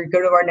year,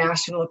 go to our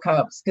national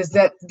cups, because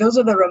those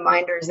are the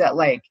reminders that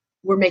like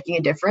we're making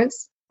a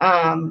difference.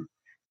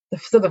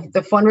 So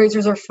the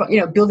fundraisers are fun.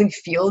 Building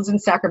fields in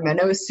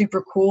Sacramento is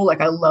super cool.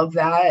 Like I love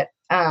that.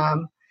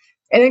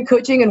 And then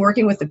coaching and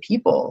working with the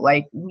people,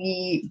 like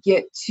we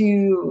get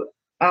to,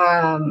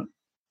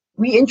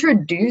 we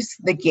introduce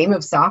the game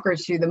of soccer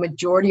to the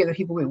majority of the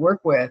people we work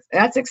with. And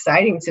that's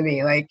exciting to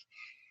me. Like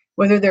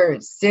whether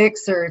they're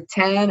 6 or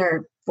 10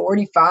 or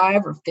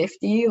 45 or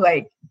 50,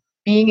 like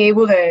being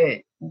able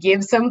to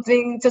give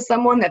something to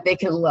someone that they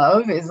can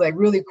love is like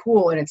really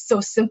cool. And it's so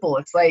simple.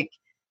 It's like,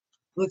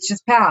 let's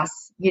just pass,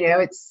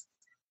 it's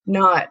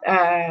not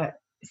a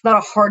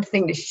hard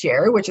thing to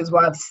share, which is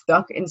why I've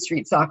stuck in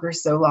street soccer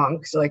so long.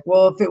 Because like,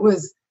 well, if it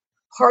was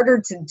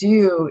harder to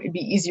do, it'd be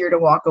easier to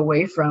walk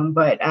away from.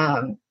 But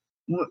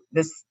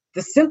the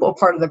simple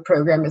part of the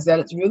program is that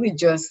it's really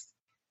just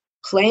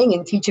playing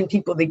and teaching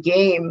people the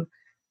game.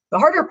 The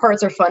harder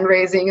parts are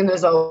fundraising, and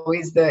there's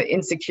always the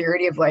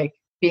insecurity of like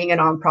being a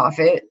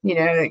nonprofit.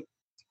 Like,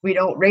 we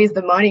don't raise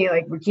the money,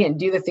 like we can't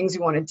do the things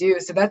we want to do.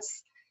 So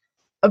that's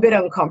a bit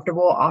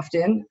uncomfortable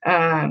often.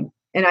 And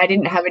I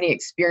didn't have any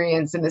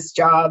experience in this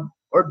job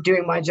or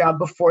doing my job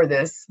before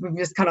this. We've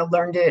just kind of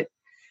learned it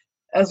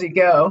as we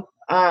go.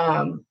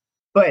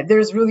 But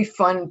there's really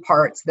fun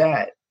parts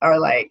that are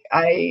like,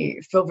 I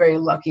feel very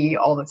lucky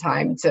all the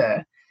time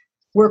to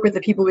work with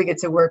the people we get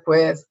to work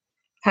with,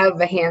 have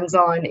the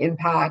hands-on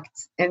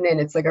impact. And then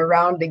it's like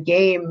around the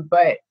game,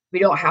 but we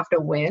don't have to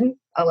win.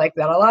 I like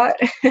that a lot.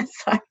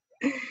 It's like,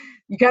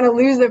 you kind of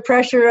lose the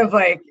pressure of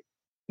like,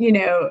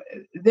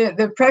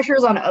 the pressure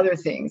is on other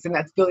things, and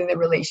that's building the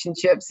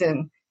relationships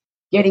and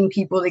getting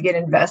people to get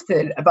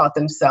invested about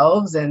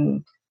themselves.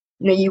 And,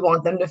 you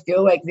want them to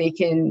feel like they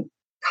can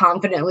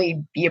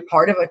confidently be a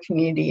part of a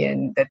community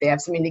and that they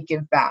have something to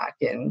give back.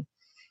 And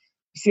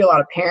you see a lot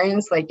of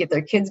parents like get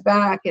their kids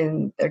back,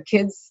 and their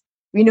kids,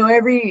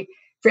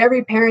 for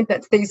every parent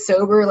that stays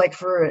sober, like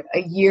for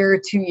a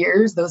year, 2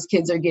 years, those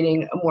kids are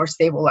getting a more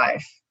stable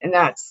life. And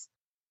that's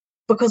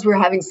because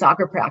we're having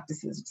soccer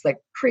practices. It's like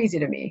crazy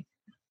to me.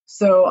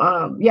 So,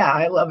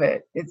 I love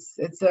it.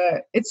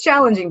 It's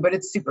challenging, but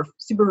it's super,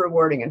 super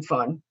rewarding and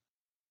fun.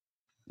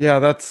 Yeah,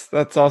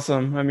 that's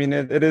awesome. I mean,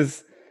 it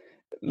is.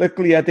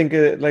 Luckily, I think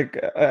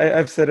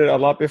I've said it a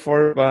lot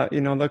before, but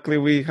luckily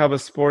we have a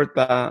sport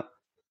that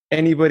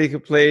anybody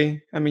could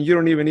play. I mean, you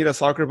don't even need a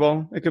soccer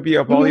ball. It could be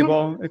a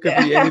volleyball. It could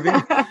be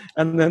anything.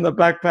 And then a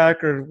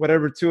backpack or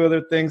whatever, 2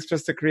 other things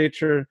just to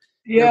create your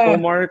goal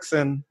marks,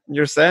 and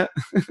you're set.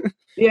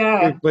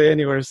 Yeah. You play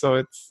anywhere.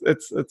 So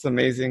it's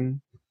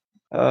amazing.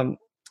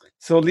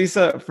 So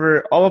Lisa,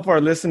 for all of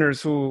our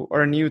listeners who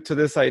are new to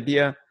this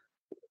idea,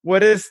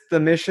 what is the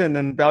mission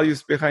and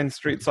values behind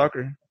Street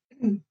Soccer?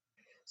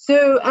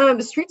 So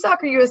Street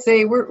Soccer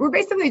USA, we're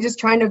basically just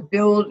trying to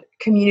build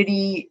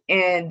community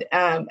and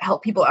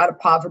help people out of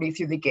poverty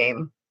through the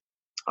game.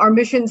 Our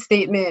mission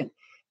statement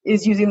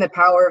is using the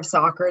power of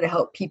soccer to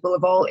help people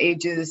of all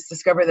ages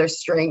discover their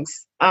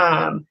strengths,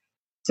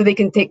 so they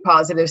can take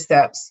positive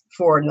steps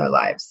forward in their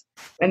lives.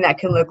 And that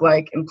can look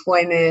like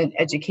employment,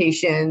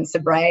 education,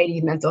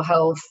 sobriety, mental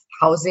health,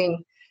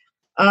 housing.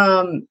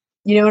 And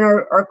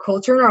our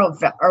culture and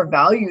our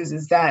values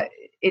is that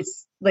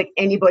it's like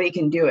anybody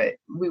can do it.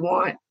 We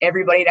want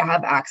everybody to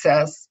have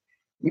access.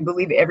 We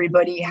believe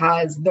everybody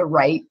has the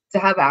right to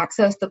have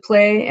access to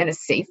play and a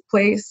safe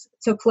place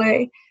to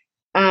play.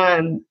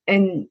 And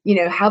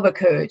have a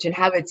coach and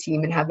have a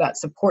team and have that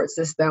support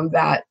system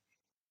that,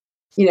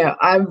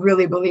 I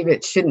really believe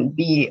it shouldn't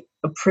be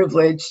a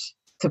privilege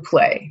to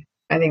play.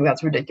 I think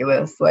that's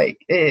ridiculous. Like,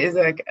 it is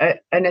like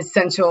an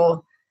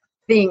essential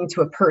thing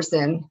to a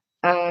person,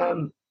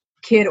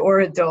 kid or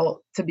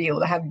adult, to be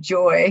able to have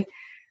joy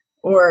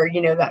or,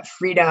 that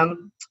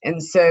freedom.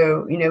 And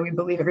so, we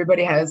believe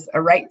everybody has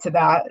a right to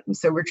that. And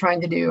so we're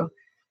trying to do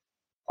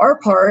our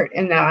part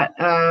in that,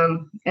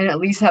 and at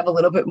least have a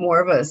little bit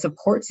more of a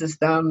support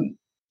system,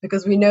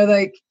 because we know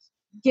like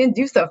you can't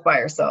do stuff by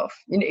yourself.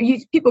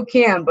 People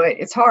can, but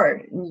it's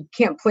hard. And you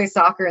can't play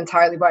soccer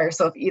entirely by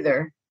yourself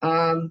either.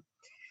 And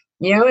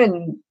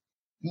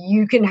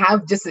you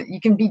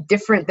can be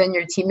different than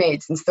your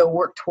teammates and still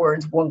work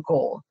towards one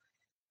goal.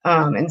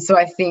 And so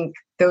I think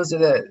those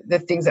are the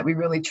things that we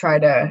really try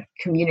to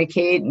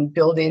communicate and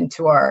build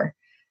into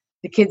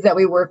the kids that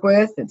we work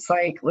with. It's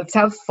like, let's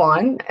have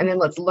fun and then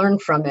let's learn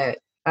from it.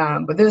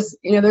 But there's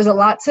a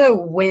lot to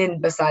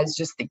win besides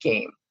just the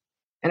game.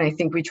 And I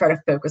think we try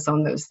to focus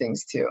on those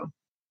things too.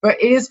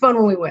 But it is fun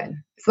when we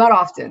win. It's not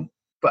often,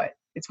 but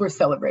it's worth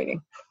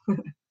celebrating.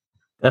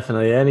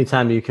 Definitely.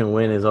 Anytime you can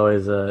win is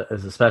always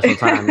a special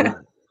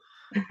time.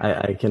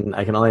 I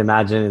can only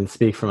imagine and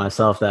speak for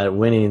myself that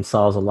winning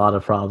solves a lot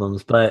of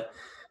problems, but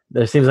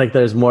there seems like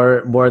there's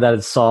more that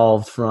is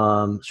solved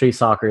from street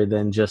soccer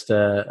than just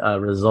a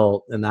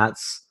result. And I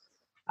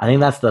think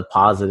that's the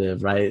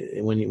positive, right?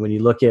 When you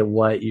look at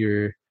what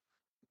you're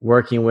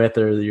working with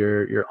or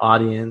your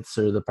audience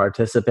or the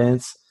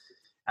participants,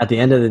 at the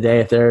end of the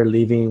day, if they're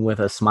leaving with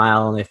a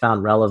smile and they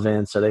found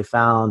relevance or they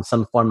found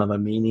some form of a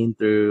meaning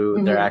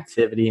through their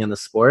activity in the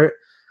sport,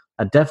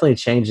 it definitely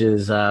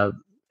changes a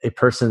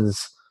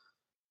person's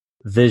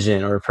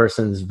vision or a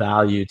person's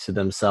value to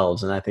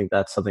themselves. And I think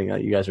that's something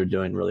that you guys are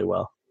doing really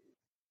well.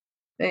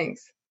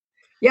 Thanks.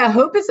 Yeah,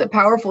 hope is a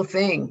powerful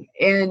thing.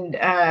 And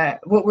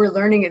what we're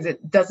learning is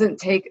it doesn't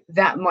take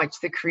that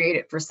much to create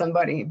it for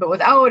somebody. But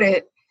without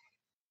it,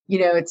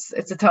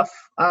 it's a tough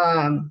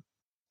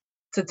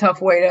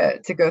way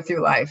to go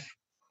through life.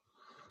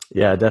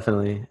 Yeah,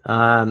 definitely.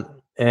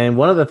 And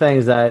one of the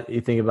things that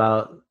you think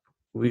about,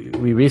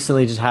 we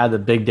recently just had the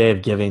big day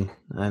of giving,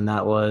 and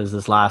that was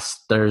this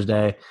last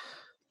Thursday.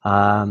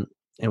 And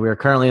we are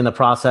currently in the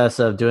process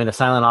of doing a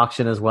silent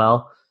auction as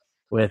well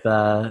with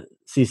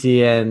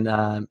CC and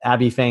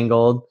Abby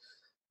Fangold,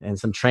 and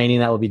some training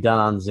that will be done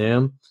on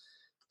Zoom.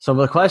 So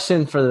the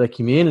question for the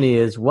community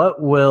is, what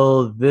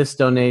will this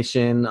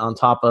donation on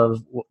top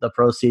of the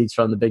proceeds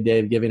from the big day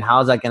of giving,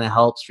 how is that going to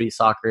help street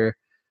soccer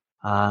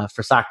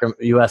for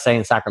USA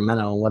and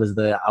Sacramento? And what does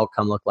the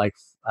outcome look like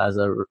as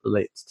it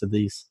relates to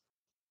these?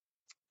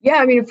 Yeah,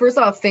 I mean, first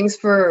off, thanks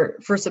for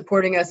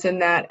supporting us in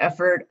that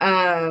effort.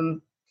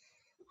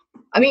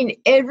 I mean,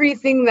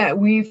 everything that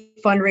we've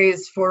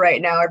fundraised for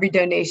right now, every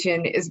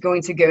donation is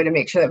going to go to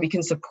make sure that we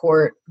can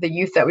support the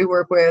youth that we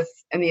work with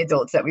and the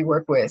adults that we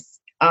work with.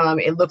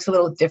 It looks a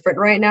little different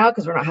right now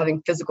because we're not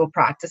having physical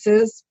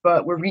practices,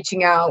 but we're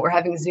reaching out, we're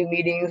having Zoom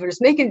meetings, we're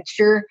just making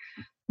sure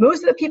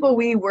most of the people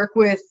we work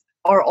with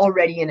are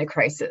already in a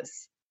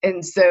crisis.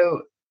 And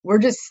so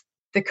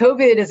the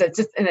COVID is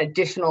just an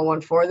additional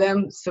one for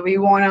them. So we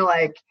want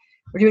to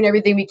we're doing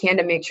everything we can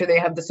to make sure they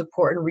have the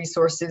support and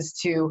resources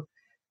to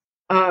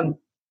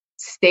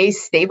stay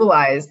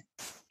stabilized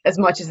as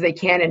much as they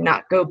can and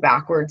not go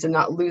backwards and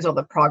not lose all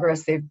the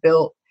progress they've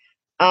built.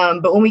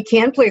 But when we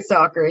can play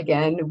soccer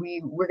again,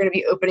 we're going to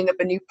be opening up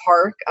a new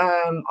park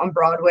on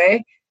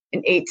Broadway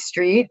in 8th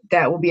Street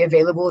that will be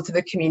available to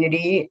the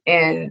community,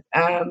 and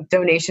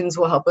donations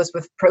will help us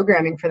with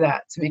programming for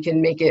that, so we can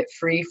make it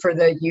free for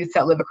the youth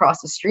that live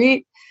across the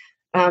street,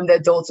 the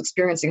adults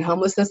experiencing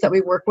homelessness that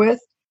we work with,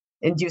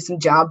 and do some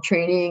job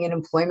training and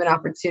employment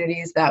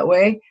opportunities that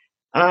way.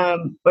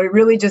 But it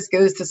really just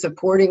goes to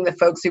supporting the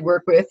folks we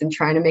work with and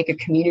trying to make a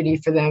community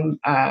for them,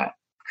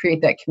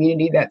 create that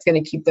community that's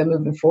going to keep them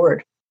moving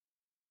forward.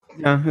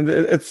 Yeah,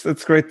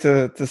 it's great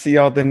to see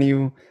all the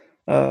new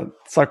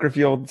soccer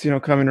fields,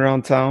 coming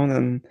around town,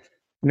 and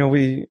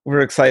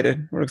we're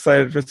excited. We're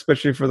excited,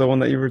 especially for the one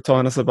that you were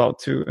telling us about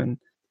too,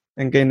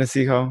 and getting to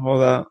see how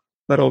all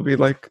that'll be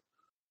like.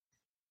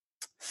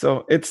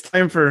 So it's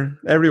time for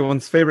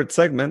everyone's favorite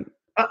segment,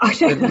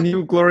 the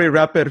New Glory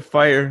Rapid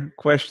Fire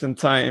question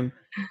time.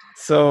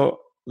 So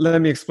let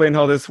me explain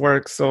how this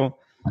works. So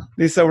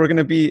Lisa, we're going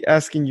to be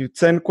asking you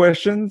 10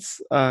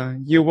 questions.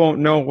 You won't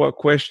know what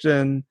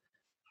question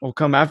will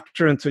come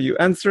after until you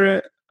answer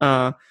it.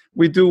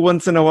 We do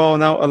once in a while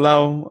now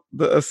allow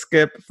a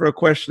skip for a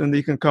question that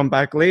you can come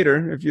back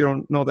later if you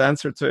don't know the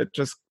answer to it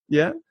just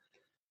yet.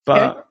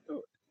 But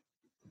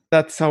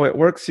that's how it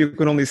works. You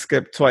can only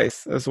skip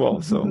twice as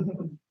well. So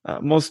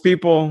most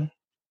people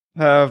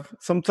have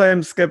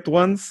sometimes skipped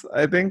once,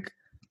 I think.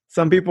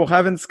 Some people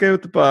haven't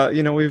skipped, but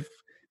we've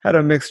had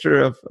a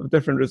mixture of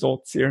different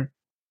results here.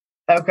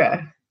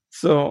 Okay.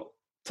 So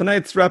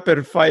tonight's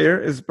Rapid Fire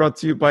is brought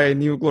to you by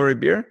New Glory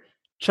Beer.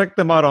 Check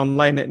them out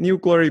online at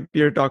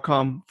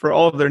newglorybeer.com for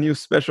all of their new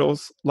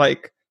specials,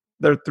 like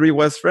their 3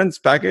 West Friends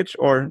package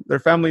or their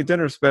family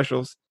dinner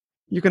specials.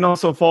 You can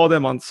also follow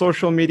them on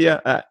social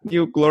media at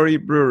New Glory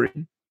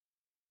Brewery.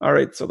 All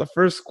right, so the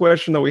first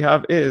question that we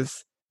have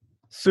is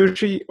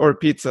sushi or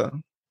pizza?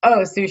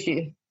 Oh,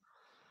 sushi.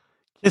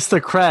 Kiss the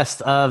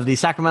crest of the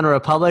Sacramento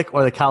Republic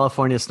or the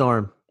California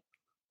Storm?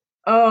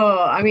 Oh,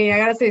 I mean, I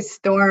gotta say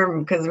Storm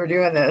because we're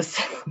doing this.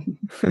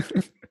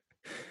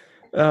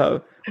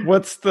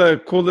 What's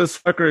the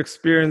coolest soccer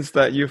experience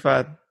that you've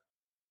had?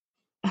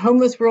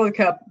 Homeless World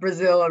Cup,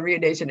 Brazil, Rio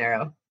de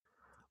Janeiro.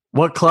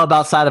 What club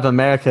outside of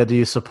America do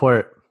you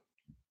support?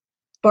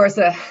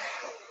 Barca.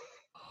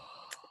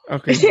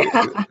 Okay.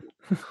 Yeah.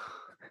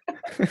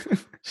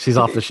 She's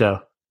off the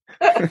show.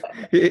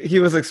 He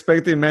was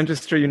expecting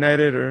Manchester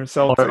United or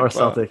Celtic. Or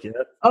Celtic, yeah.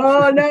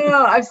 Oh,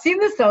 no. I've seen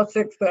the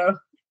Celtics, though.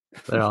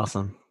 They're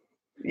awesome.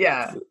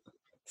 Yeah.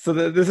 So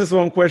this is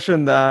one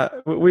question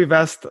that we've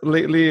asked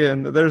lately,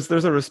 and there's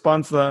a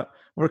response that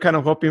we're kind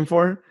of hoping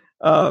for.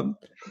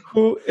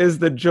 Who is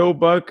the Joe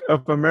Buck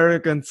of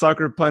American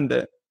soccer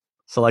pundit?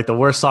 So like the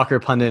worst soccer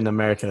pundit in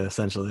America,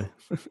 essentially.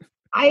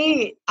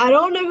 I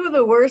don't know who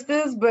the worst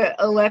is, but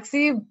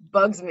Alexi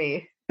bugs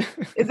me.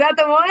 Is that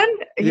the one?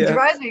 He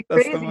drives me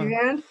crazy,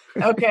 man.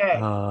 Okay.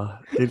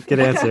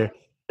 Good answer.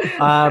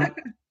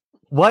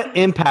 What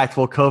impact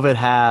will COVID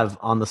have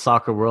on the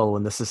soccer world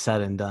when this is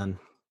said and done?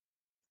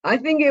 I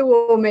think it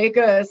will make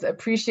us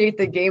appreciate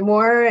the game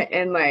more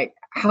and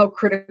how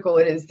critical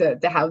it is to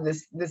have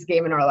this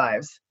game in our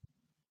lives.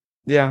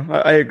 Yeah,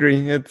 I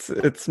agree.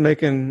 It's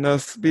making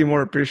us be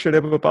more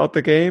appreciative about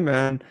the game,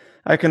 and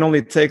I can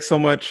only take so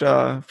much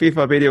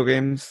FIFA video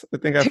games. I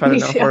think I've had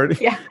enough already.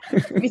 Yeah,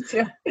 me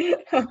too.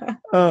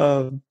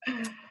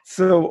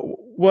 So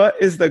what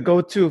is the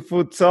go-to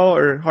futsal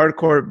or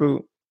hardcore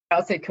boot?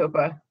 I'll say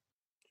Copa.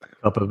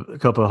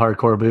 Copa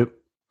hardcore boot.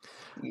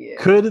 Yeah.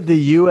 Could the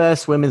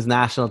U.S. women's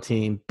national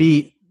team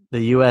beat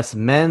the U.S.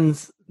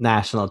 men's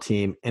national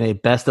team in a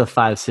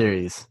best-of-5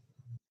 series?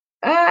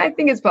 I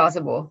think it's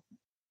possible.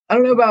 I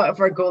don't know about if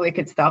our goalie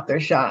could stop their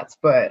shots,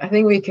 but I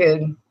think we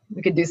could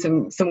do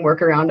some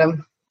work around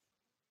them.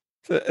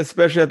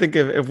 Especially, I think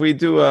if we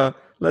do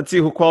let's see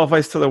who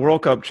qualifies to the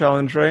World Cup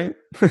challenge, right?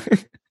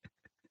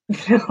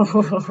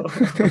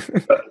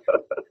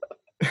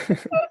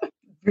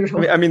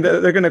 I mean,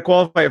 they're going to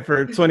qualify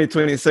for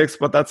 2026,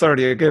 but that's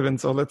already a given.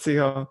 So let's see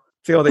how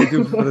they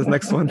do for this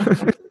next one.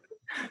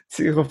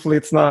 See, hopefully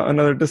it's not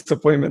another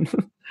disappointment.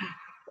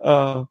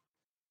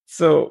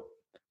 So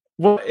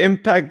what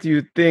impact do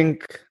you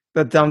think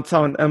the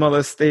downtown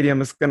MLS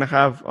stadium is going to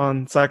have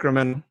on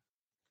Sacramento?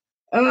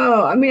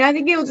 Oh, I mean, I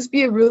think it'll just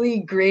be a really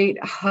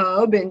great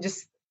hub, and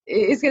just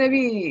it's going to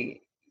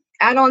be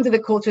add on to the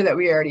culture that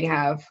we already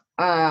have.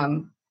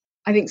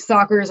 I think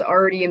soccer is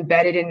already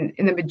embedded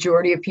in the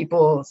majority of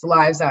people's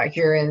lives out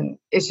here, and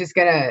it's just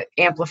going to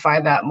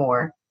amplify that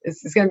more.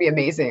 It's going to be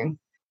amazing.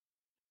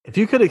 If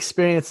you could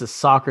experience a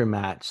soccer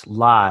match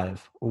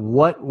live,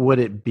 what would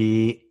it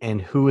be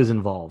and who is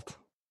involved?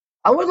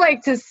 I would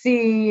like to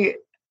see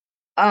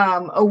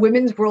a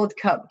Women's World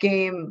Cup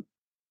game,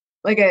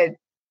 like a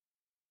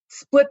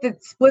split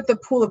the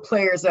pool of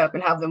players up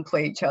and have them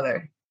play each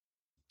other.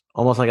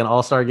 Almost like an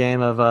all-star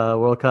game of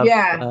World Cup?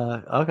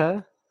 Yeah.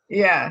 Okay.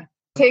 Yeah.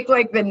 Take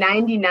like the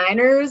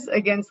 99ers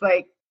against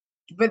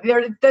but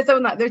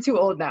they're too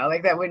old now.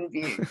 Like that wouldn't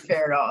be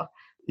fair at all.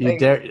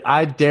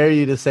 I dare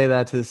you to say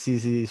that to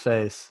CC's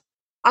face.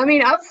 I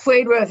mean, I've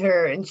played with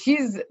her and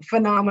she's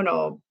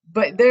phenomenal,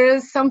 but there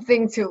is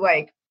something to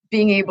like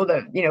being able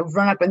to,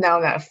 run up and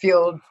down that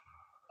field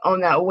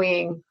on that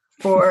wing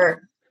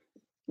for,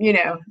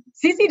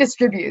 CC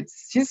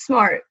distributes. She's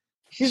smart.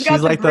 She's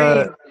got the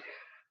brain.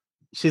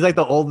 She's like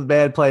the old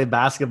man playing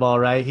basketball,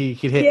 right? He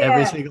could hit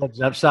every single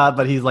jump shot,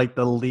 but he's like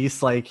the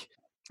least I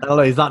don't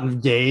know, he's not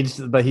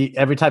engaged, but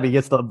every time he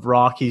gets the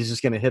rock, he's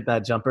just going to hit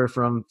that jumper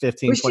from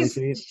 15, 20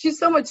 feet. She's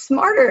so much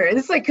smarter. And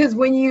it's like, because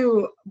when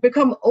you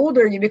become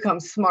older, you become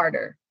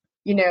smarter.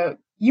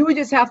 You would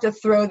just have to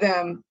throw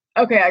them,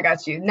 okay, I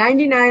got you.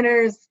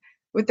 99ers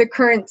with the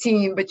current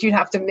team, but you'd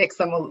have to mix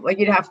them. Like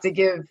you'd have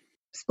to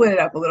split it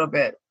up a little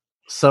bit.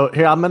 So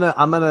here, I'm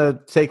gonna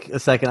take a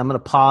second. I'm gonna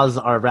pause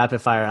our rapid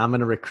fire. I'm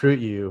gonna recruit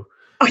you.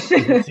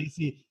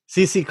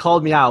 CC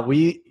called me out.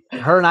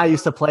 Her and I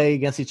used to play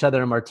against each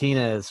other in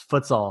Martinez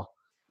futsal.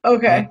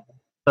 Okay. And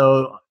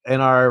so in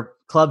our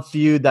club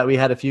feud that we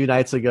had a few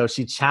nights ago,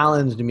 she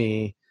challenged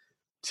me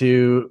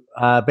to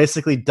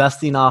basically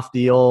dusting off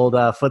the old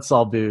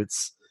futsal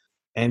boots,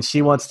 and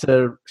she wants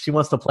to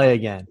play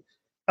again.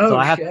 So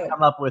I have to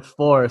come up with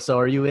 4. So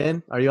are you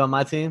in? Are you on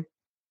my team?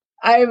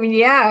 I mean,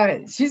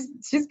 yeah, she's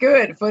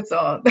good at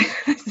futsal.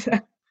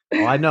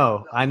 Oh, I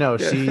know.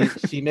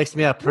 She mixed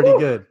me up pretty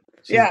good.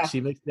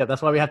 She mixed me up.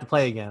 That's why we have to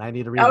play again. I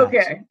need a rematch.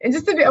 Okay. And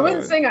just I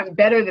wasn't saying I'm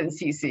better than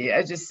CC. I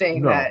was just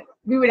saying that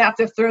we would have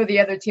to throw the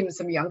other team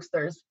some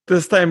youngsters.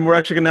 This time we're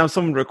actually gonna have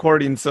some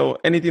recording, so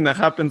anything that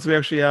happens, we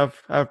actually have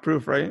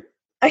proof, right?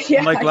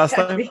 Yeah. Like last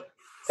time.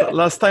 So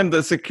last time,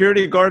 the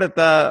security guard at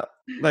that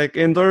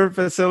indoor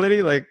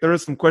facility, there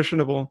was some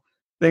questionable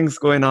things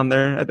going on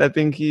there. I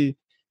think he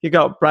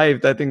got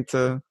bribed,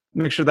 to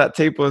make sure that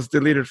tape was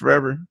deleted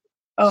forever.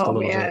 Oh,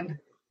 man.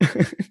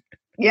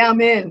 Yeah, I'm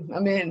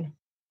in.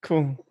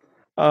 Cool.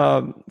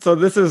 So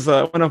this is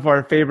one of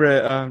our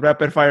favorite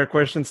rapid fire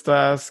questions to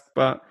ask.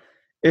 But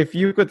if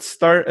you could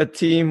start a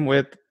team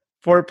with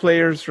 4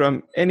 players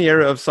from any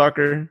era of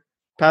soccer,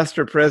 past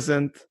or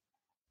present,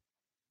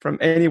 from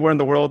anywhere in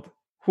the world,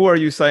 who are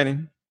you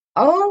signing?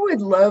 I would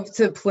love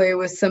to play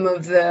with some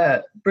of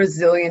the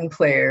Brazilian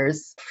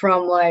players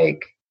from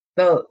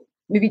the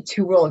maybe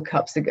 2 World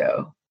Cups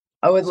ago.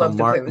 I would love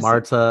to play with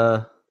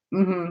Marta.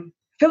 Mm-hmm.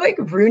 I feel like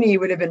Rooney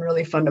would have been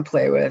really fun to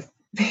play with.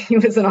 He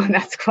wasn't on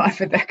that squad,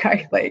 but that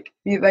guy,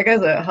 that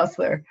guy's a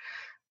hustler.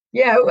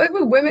 Yeah,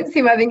 with women's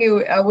team, I think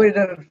I would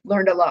have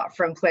learned a lot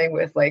from playing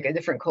with a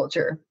different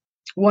culture,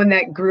 one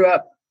that grew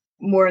up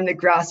more in the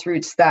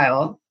grassroots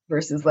style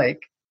versus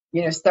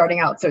starting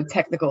out so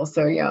technical,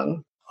 so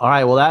young. All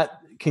right, well, that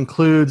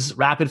concludes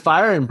rapid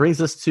fire and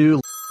brings us to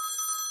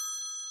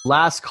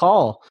last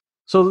call.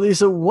 So,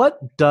 Lisa,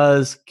 what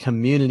does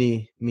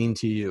community mean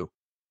to you?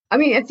 I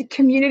mean,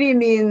 community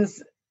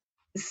means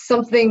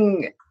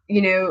something,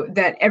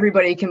 that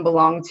everybody can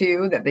belong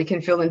to, that they can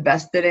feel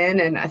invested in,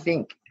 and I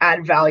think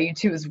add value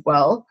to as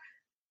well.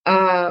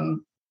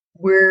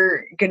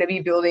 We're going to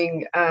be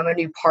building a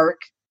new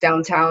park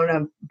downtown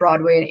on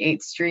Broadway and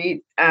 8th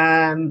Street.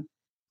 And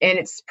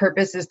its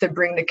purpose is to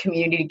bring the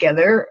community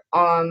together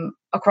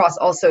across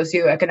all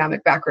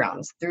socioeconomic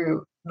backgrounds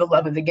through the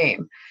love of the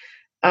game.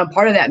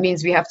 Part of that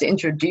means we have to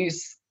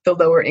introduce the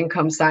lower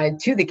income side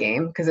to the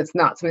game because it's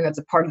not something that's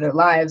a part of their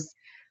lives.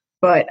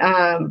 But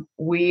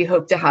we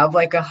hope to have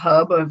a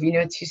hub of,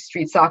 2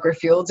 street soccer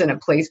fields and a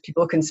place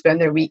people can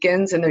spend their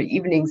weekends and their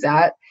evenings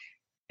at.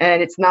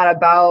 And it's not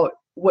about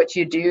what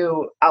you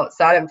do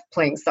outside of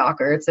playing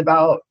soccer. It's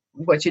about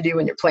what you do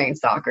when you're playing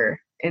soccer.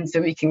 And so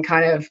we can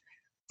kind of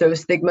throw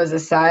stigmas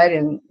aside,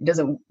 and it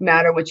doesn't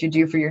matter what you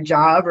do for your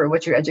job or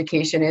what your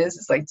education is.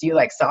 It's do you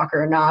like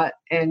soccer or not?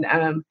 And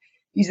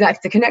use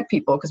that to connect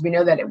people because we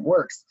know that it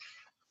works.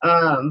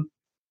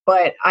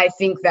 But I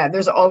think that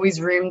there's always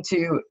room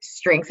to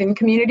strengthen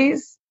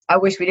communities. I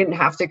wish we didn't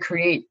have to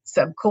create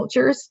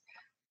subcultures,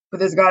 but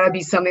there's got to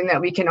be something that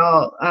we can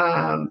all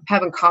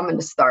have in common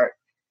to start.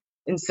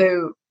 And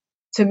so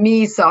to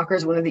me, soccer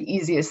is one of the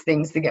easiest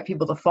things to get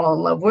people to fall in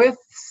love with.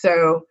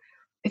 So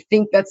I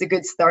think that's a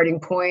good starting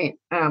point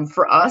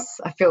for us.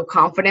 I feel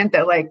confident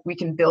that we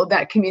can build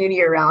that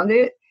community around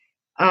it.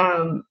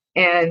 And,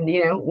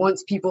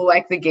 once people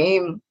like the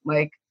game,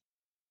 I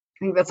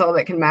think that's all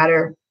that can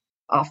matter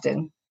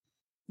often.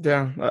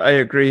 Yeah, I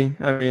agree.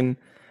 I mean,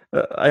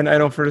 I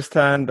know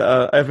firsthand,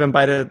 I've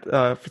invited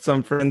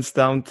some friends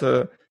down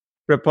to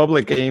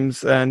Republic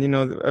games,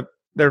 and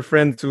they're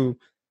friends who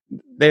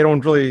they're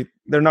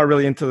not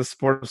really into the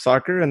sport of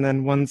soccer. And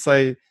then once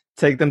I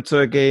take them to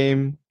a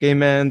game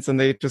ends, and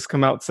they just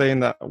come out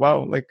saying that,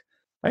 wow, like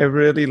I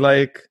really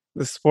like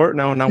the sport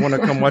now, and I want to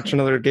come watch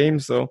another game.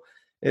 So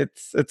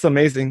it's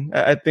amazing.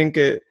 I think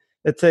it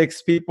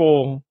takes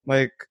people,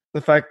 like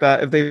the fact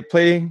that if they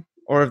play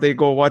or if they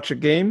go watch a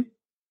game,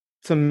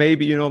 to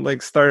maybe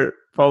like start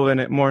following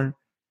it more.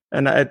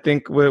 And I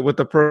think with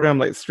a program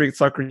like Street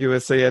Soccer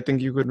USA, I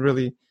think you could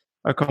really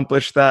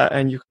accomplish that,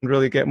 and you can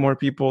really get more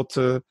people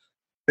to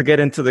get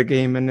into the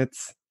game. And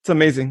it's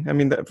amazing. I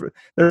mean,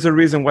 there's a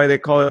reason why they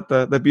call it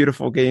the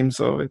beautiful game.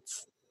 So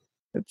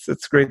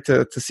it's great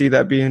to see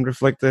that being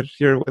reflected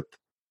here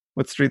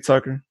with Street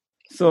Soccer.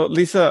 So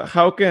Lisa,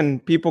 how can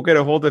people get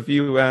a hold of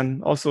you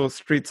and also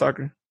Street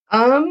Soccer?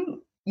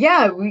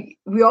 Yeah,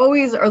 we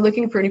always are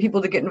looking for any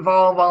people to get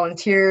involved,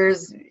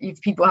 volunteers,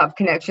 if people have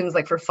connections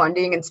like for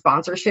funding and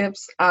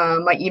sponsorships.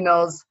 My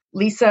email's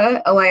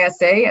Lisa,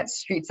 Lisa, at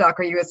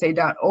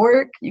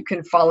streetsoccerusa.org. You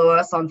can follow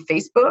us on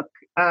Facebook,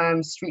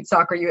 Street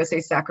Soccer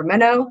USA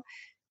Sacramento.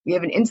 We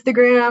have an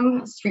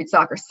Instagram, Street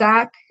Soccer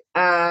Sac.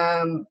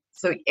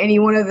 So any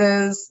one of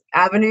those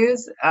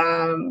avenues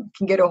can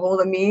get a hold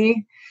of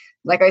me.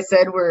 Like I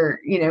said, we're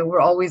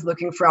always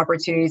looking for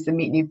opportunities to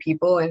meet new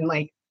people and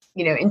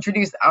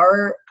introduce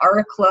our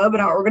club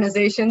and our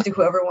organization to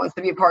whoever wants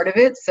to be a part of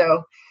it.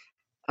 So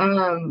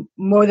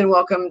more than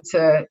welcome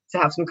to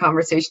have some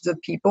conversations with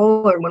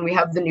people, or when we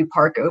have the new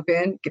park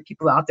open, get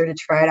people out there to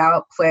try it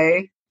out,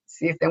 play,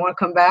 see if they want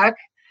to come back.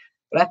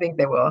 But I think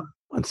they will.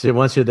 Once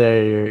you're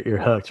there, you're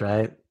hooked,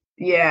 right?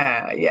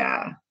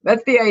 Yeah.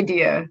 That's the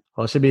idea.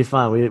 Well, it should be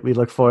fun. We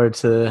look forward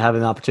to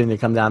having the opportunity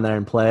to come down there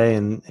and play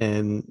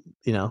and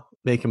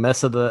make a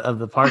mess of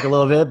the park a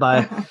little bit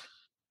by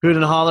hooting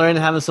and hollering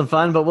and having some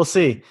fun, but we'll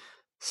see.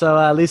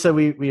 So, Lisa,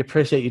 we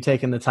appreciate you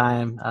taking the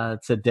time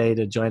today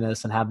to join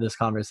us and have this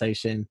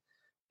conversation.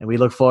 And we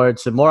look forward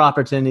to more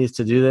opportunities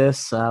to do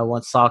this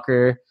once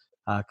soccer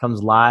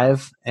comes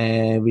live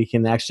and we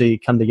can actually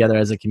come together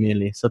as a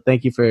community. So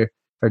thank you for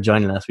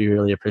joining us. We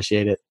really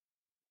appreciate it.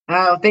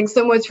 Oh, thanks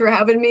so much for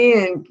having me.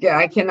 And yeah,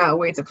 I cannot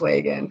wait to play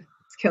again.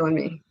 It's killing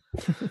me.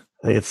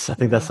 I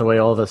think that's the way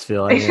all of us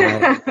feel.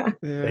 I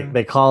mean,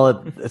 they call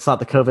it. It's not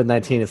the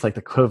COVID-19. It's like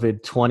the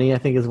COVID-20. I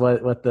think is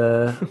what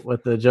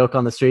the joke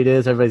on the street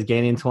is. Everybody's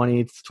gaining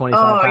 20,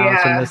 25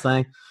 pounds from this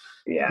thing.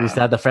 Yeah. We used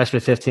to have the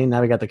freshman 15.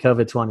 Now we got the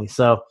COVID-20.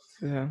 So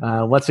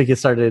once we get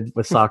started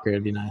with soccer,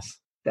 it'd be nice.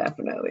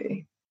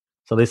 Definitely.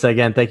 So Lisa,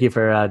 again, thank you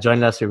for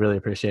joining us. We really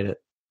appreciate it.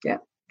 Yeah.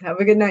 Have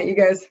a good night, you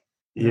guys.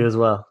 You as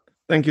well.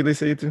 Thank you,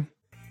 Lisa. You too.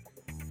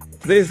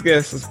 Today's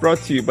guest was brought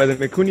to you by the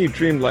Mikuni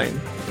Dreamline.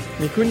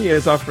 Mikuni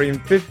is offering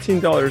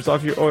 $15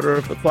 off your order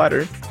of the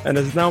platter and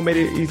has now made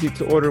it easy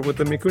to order with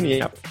the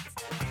Mikuni app.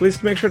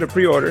 Please make sure to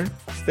pre-order,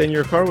 stay in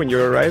your car when you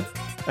arrive,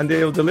 and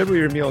they will deliver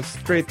your meal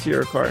straight to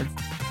your car.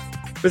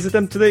 Visit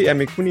them today at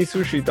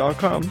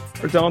mikunisushi.com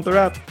or download their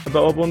app,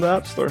 available in the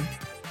App Store.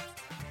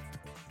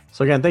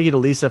 So again, thank you to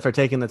Lisa for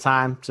taking the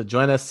time to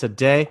join us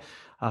today.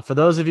 For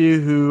those of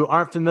you who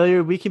aren't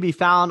familiar, we can be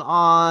found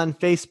on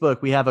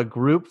Facebook. We have a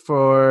group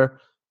for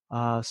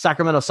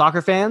Sacramento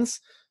soccer fans.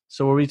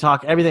 So where we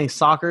talk everything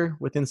soccer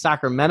within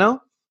Sacramento.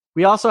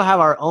 We also have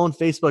our own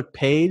Facebook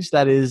page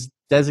that is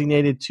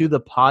designated to the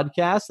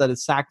podcast. That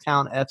is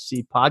Sacktown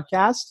FC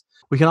Podcast.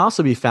 We can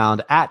also be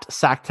found at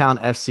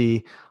Sacktown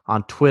FC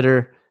on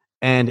Twitter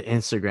and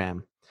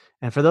Instagram.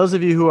 And for those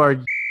of you who are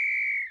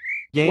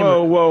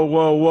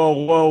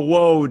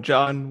Whoa,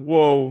 John.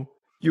 Whoa.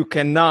 You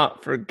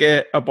cannot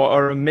forget about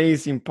our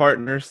amazing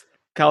partners,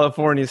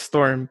 California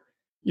Storm.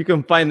 You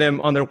can find them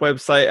on their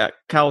website at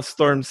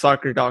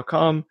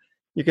calstormsoccer.com.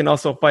 You can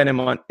also find them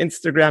on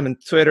Instagram and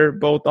Twitter,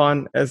 both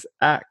on as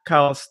at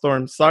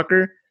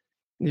CalStormSoccer.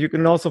 You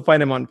can also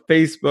find them on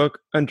Facebook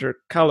under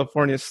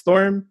California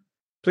Storm.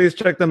 Please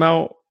check them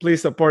out.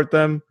 Please support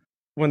them.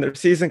 When their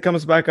season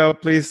comes back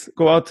out, please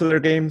go out to their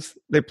games.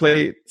 They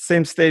play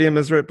same stadium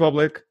as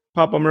Republic,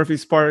 Papa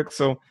Murphy's Park.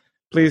 So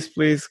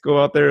please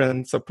go out there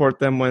and support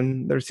them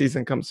when their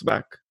season comes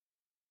back.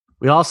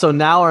 We also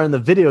now are in the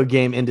video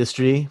game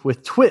industry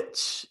with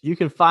Twitch. You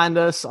can find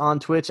us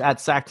on Twitch at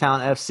Sacktown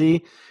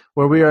FC,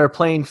 where we are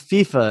playing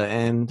FIFA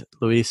and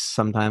Luis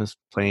sometimes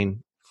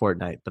playing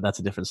Fortnite, but that's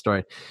a different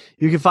story.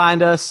 You can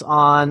find us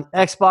on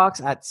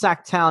Xbox at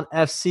Sacktown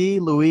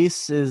FC.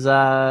 Luis's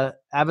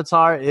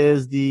avatar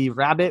is the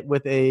rabbit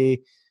with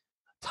a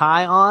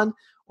tie on,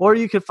 or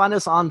you can find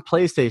us on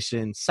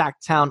PlayStation,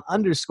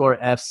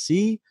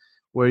 Sacktown_FC,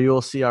 where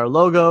you'll see our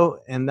logo,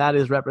 and that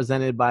is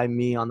represented by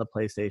me on the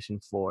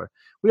PlayStation 4.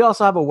 We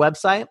also have a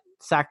website,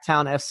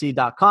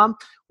 sacktownfc.com,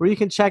 where you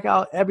can check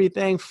out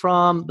everything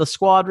from the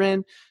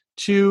squadron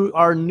to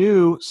our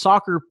new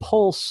Soccer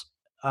Pulse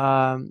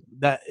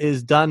that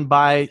is done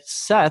by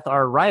Seth,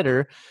 our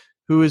writer,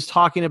 who is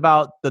talking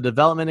about the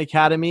Development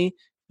Academy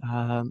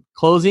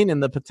closing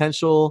and the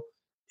potential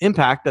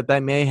impact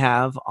that may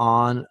have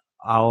on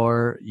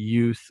our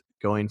youth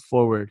going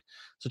forward.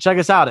 So check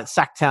us out at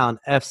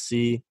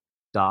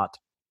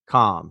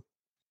sacktownfc.com.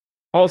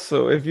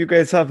 Also, if you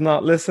guys have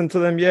not listened to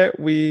them yet,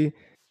 we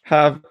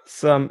have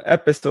some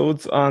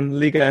episodes on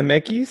Liga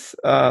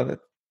MX.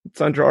 It's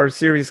under our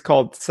series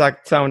called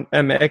Sacktown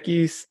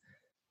MX,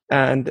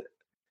 and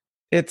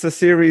it's a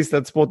series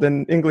that's both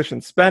in English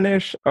and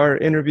Spanish. Our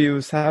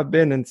interviews have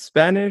been in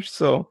Spanish,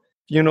 so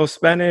if you know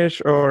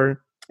Spanish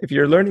or if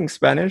you're learning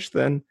Spanish,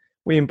 then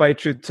we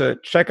invite you to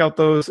check out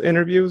those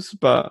interviews.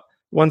 But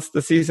once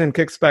the season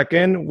kicks back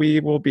in,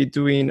 we will be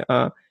doing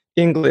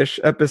English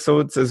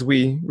episodes as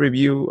we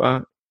review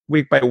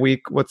week by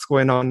week what's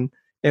going on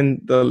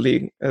in the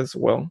league as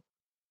well.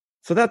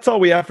 So that's all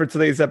we have for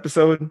today's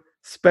episode.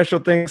 Special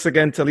thanks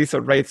again to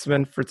Lisa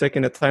Reitzman for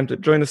taking the time to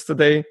join us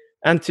today,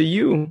 and to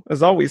you,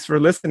 as always, for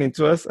listening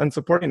to us and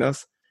supporting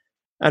us.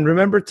 And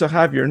remember to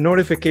have your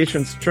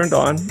notifications turned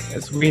on,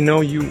 as we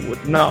know you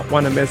would not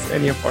want to miss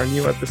any of our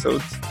new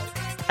episodes.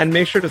 And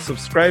make sure to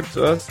subscribe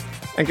to us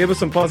and give us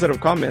some positive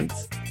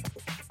comments.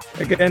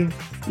 Again,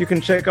 you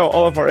can check out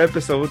all of our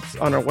episodes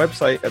on our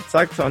website at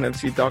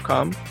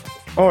sacktownfc.com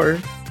or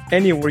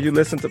anywhere you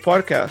listen to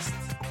podcasts.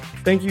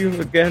 Thank you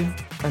again,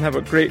 and have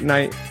a great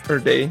night or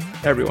day,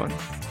 everyone.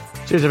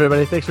 Cheers,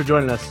 everybody. Thanks for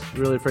joining us.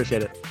 Really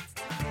appreciate it.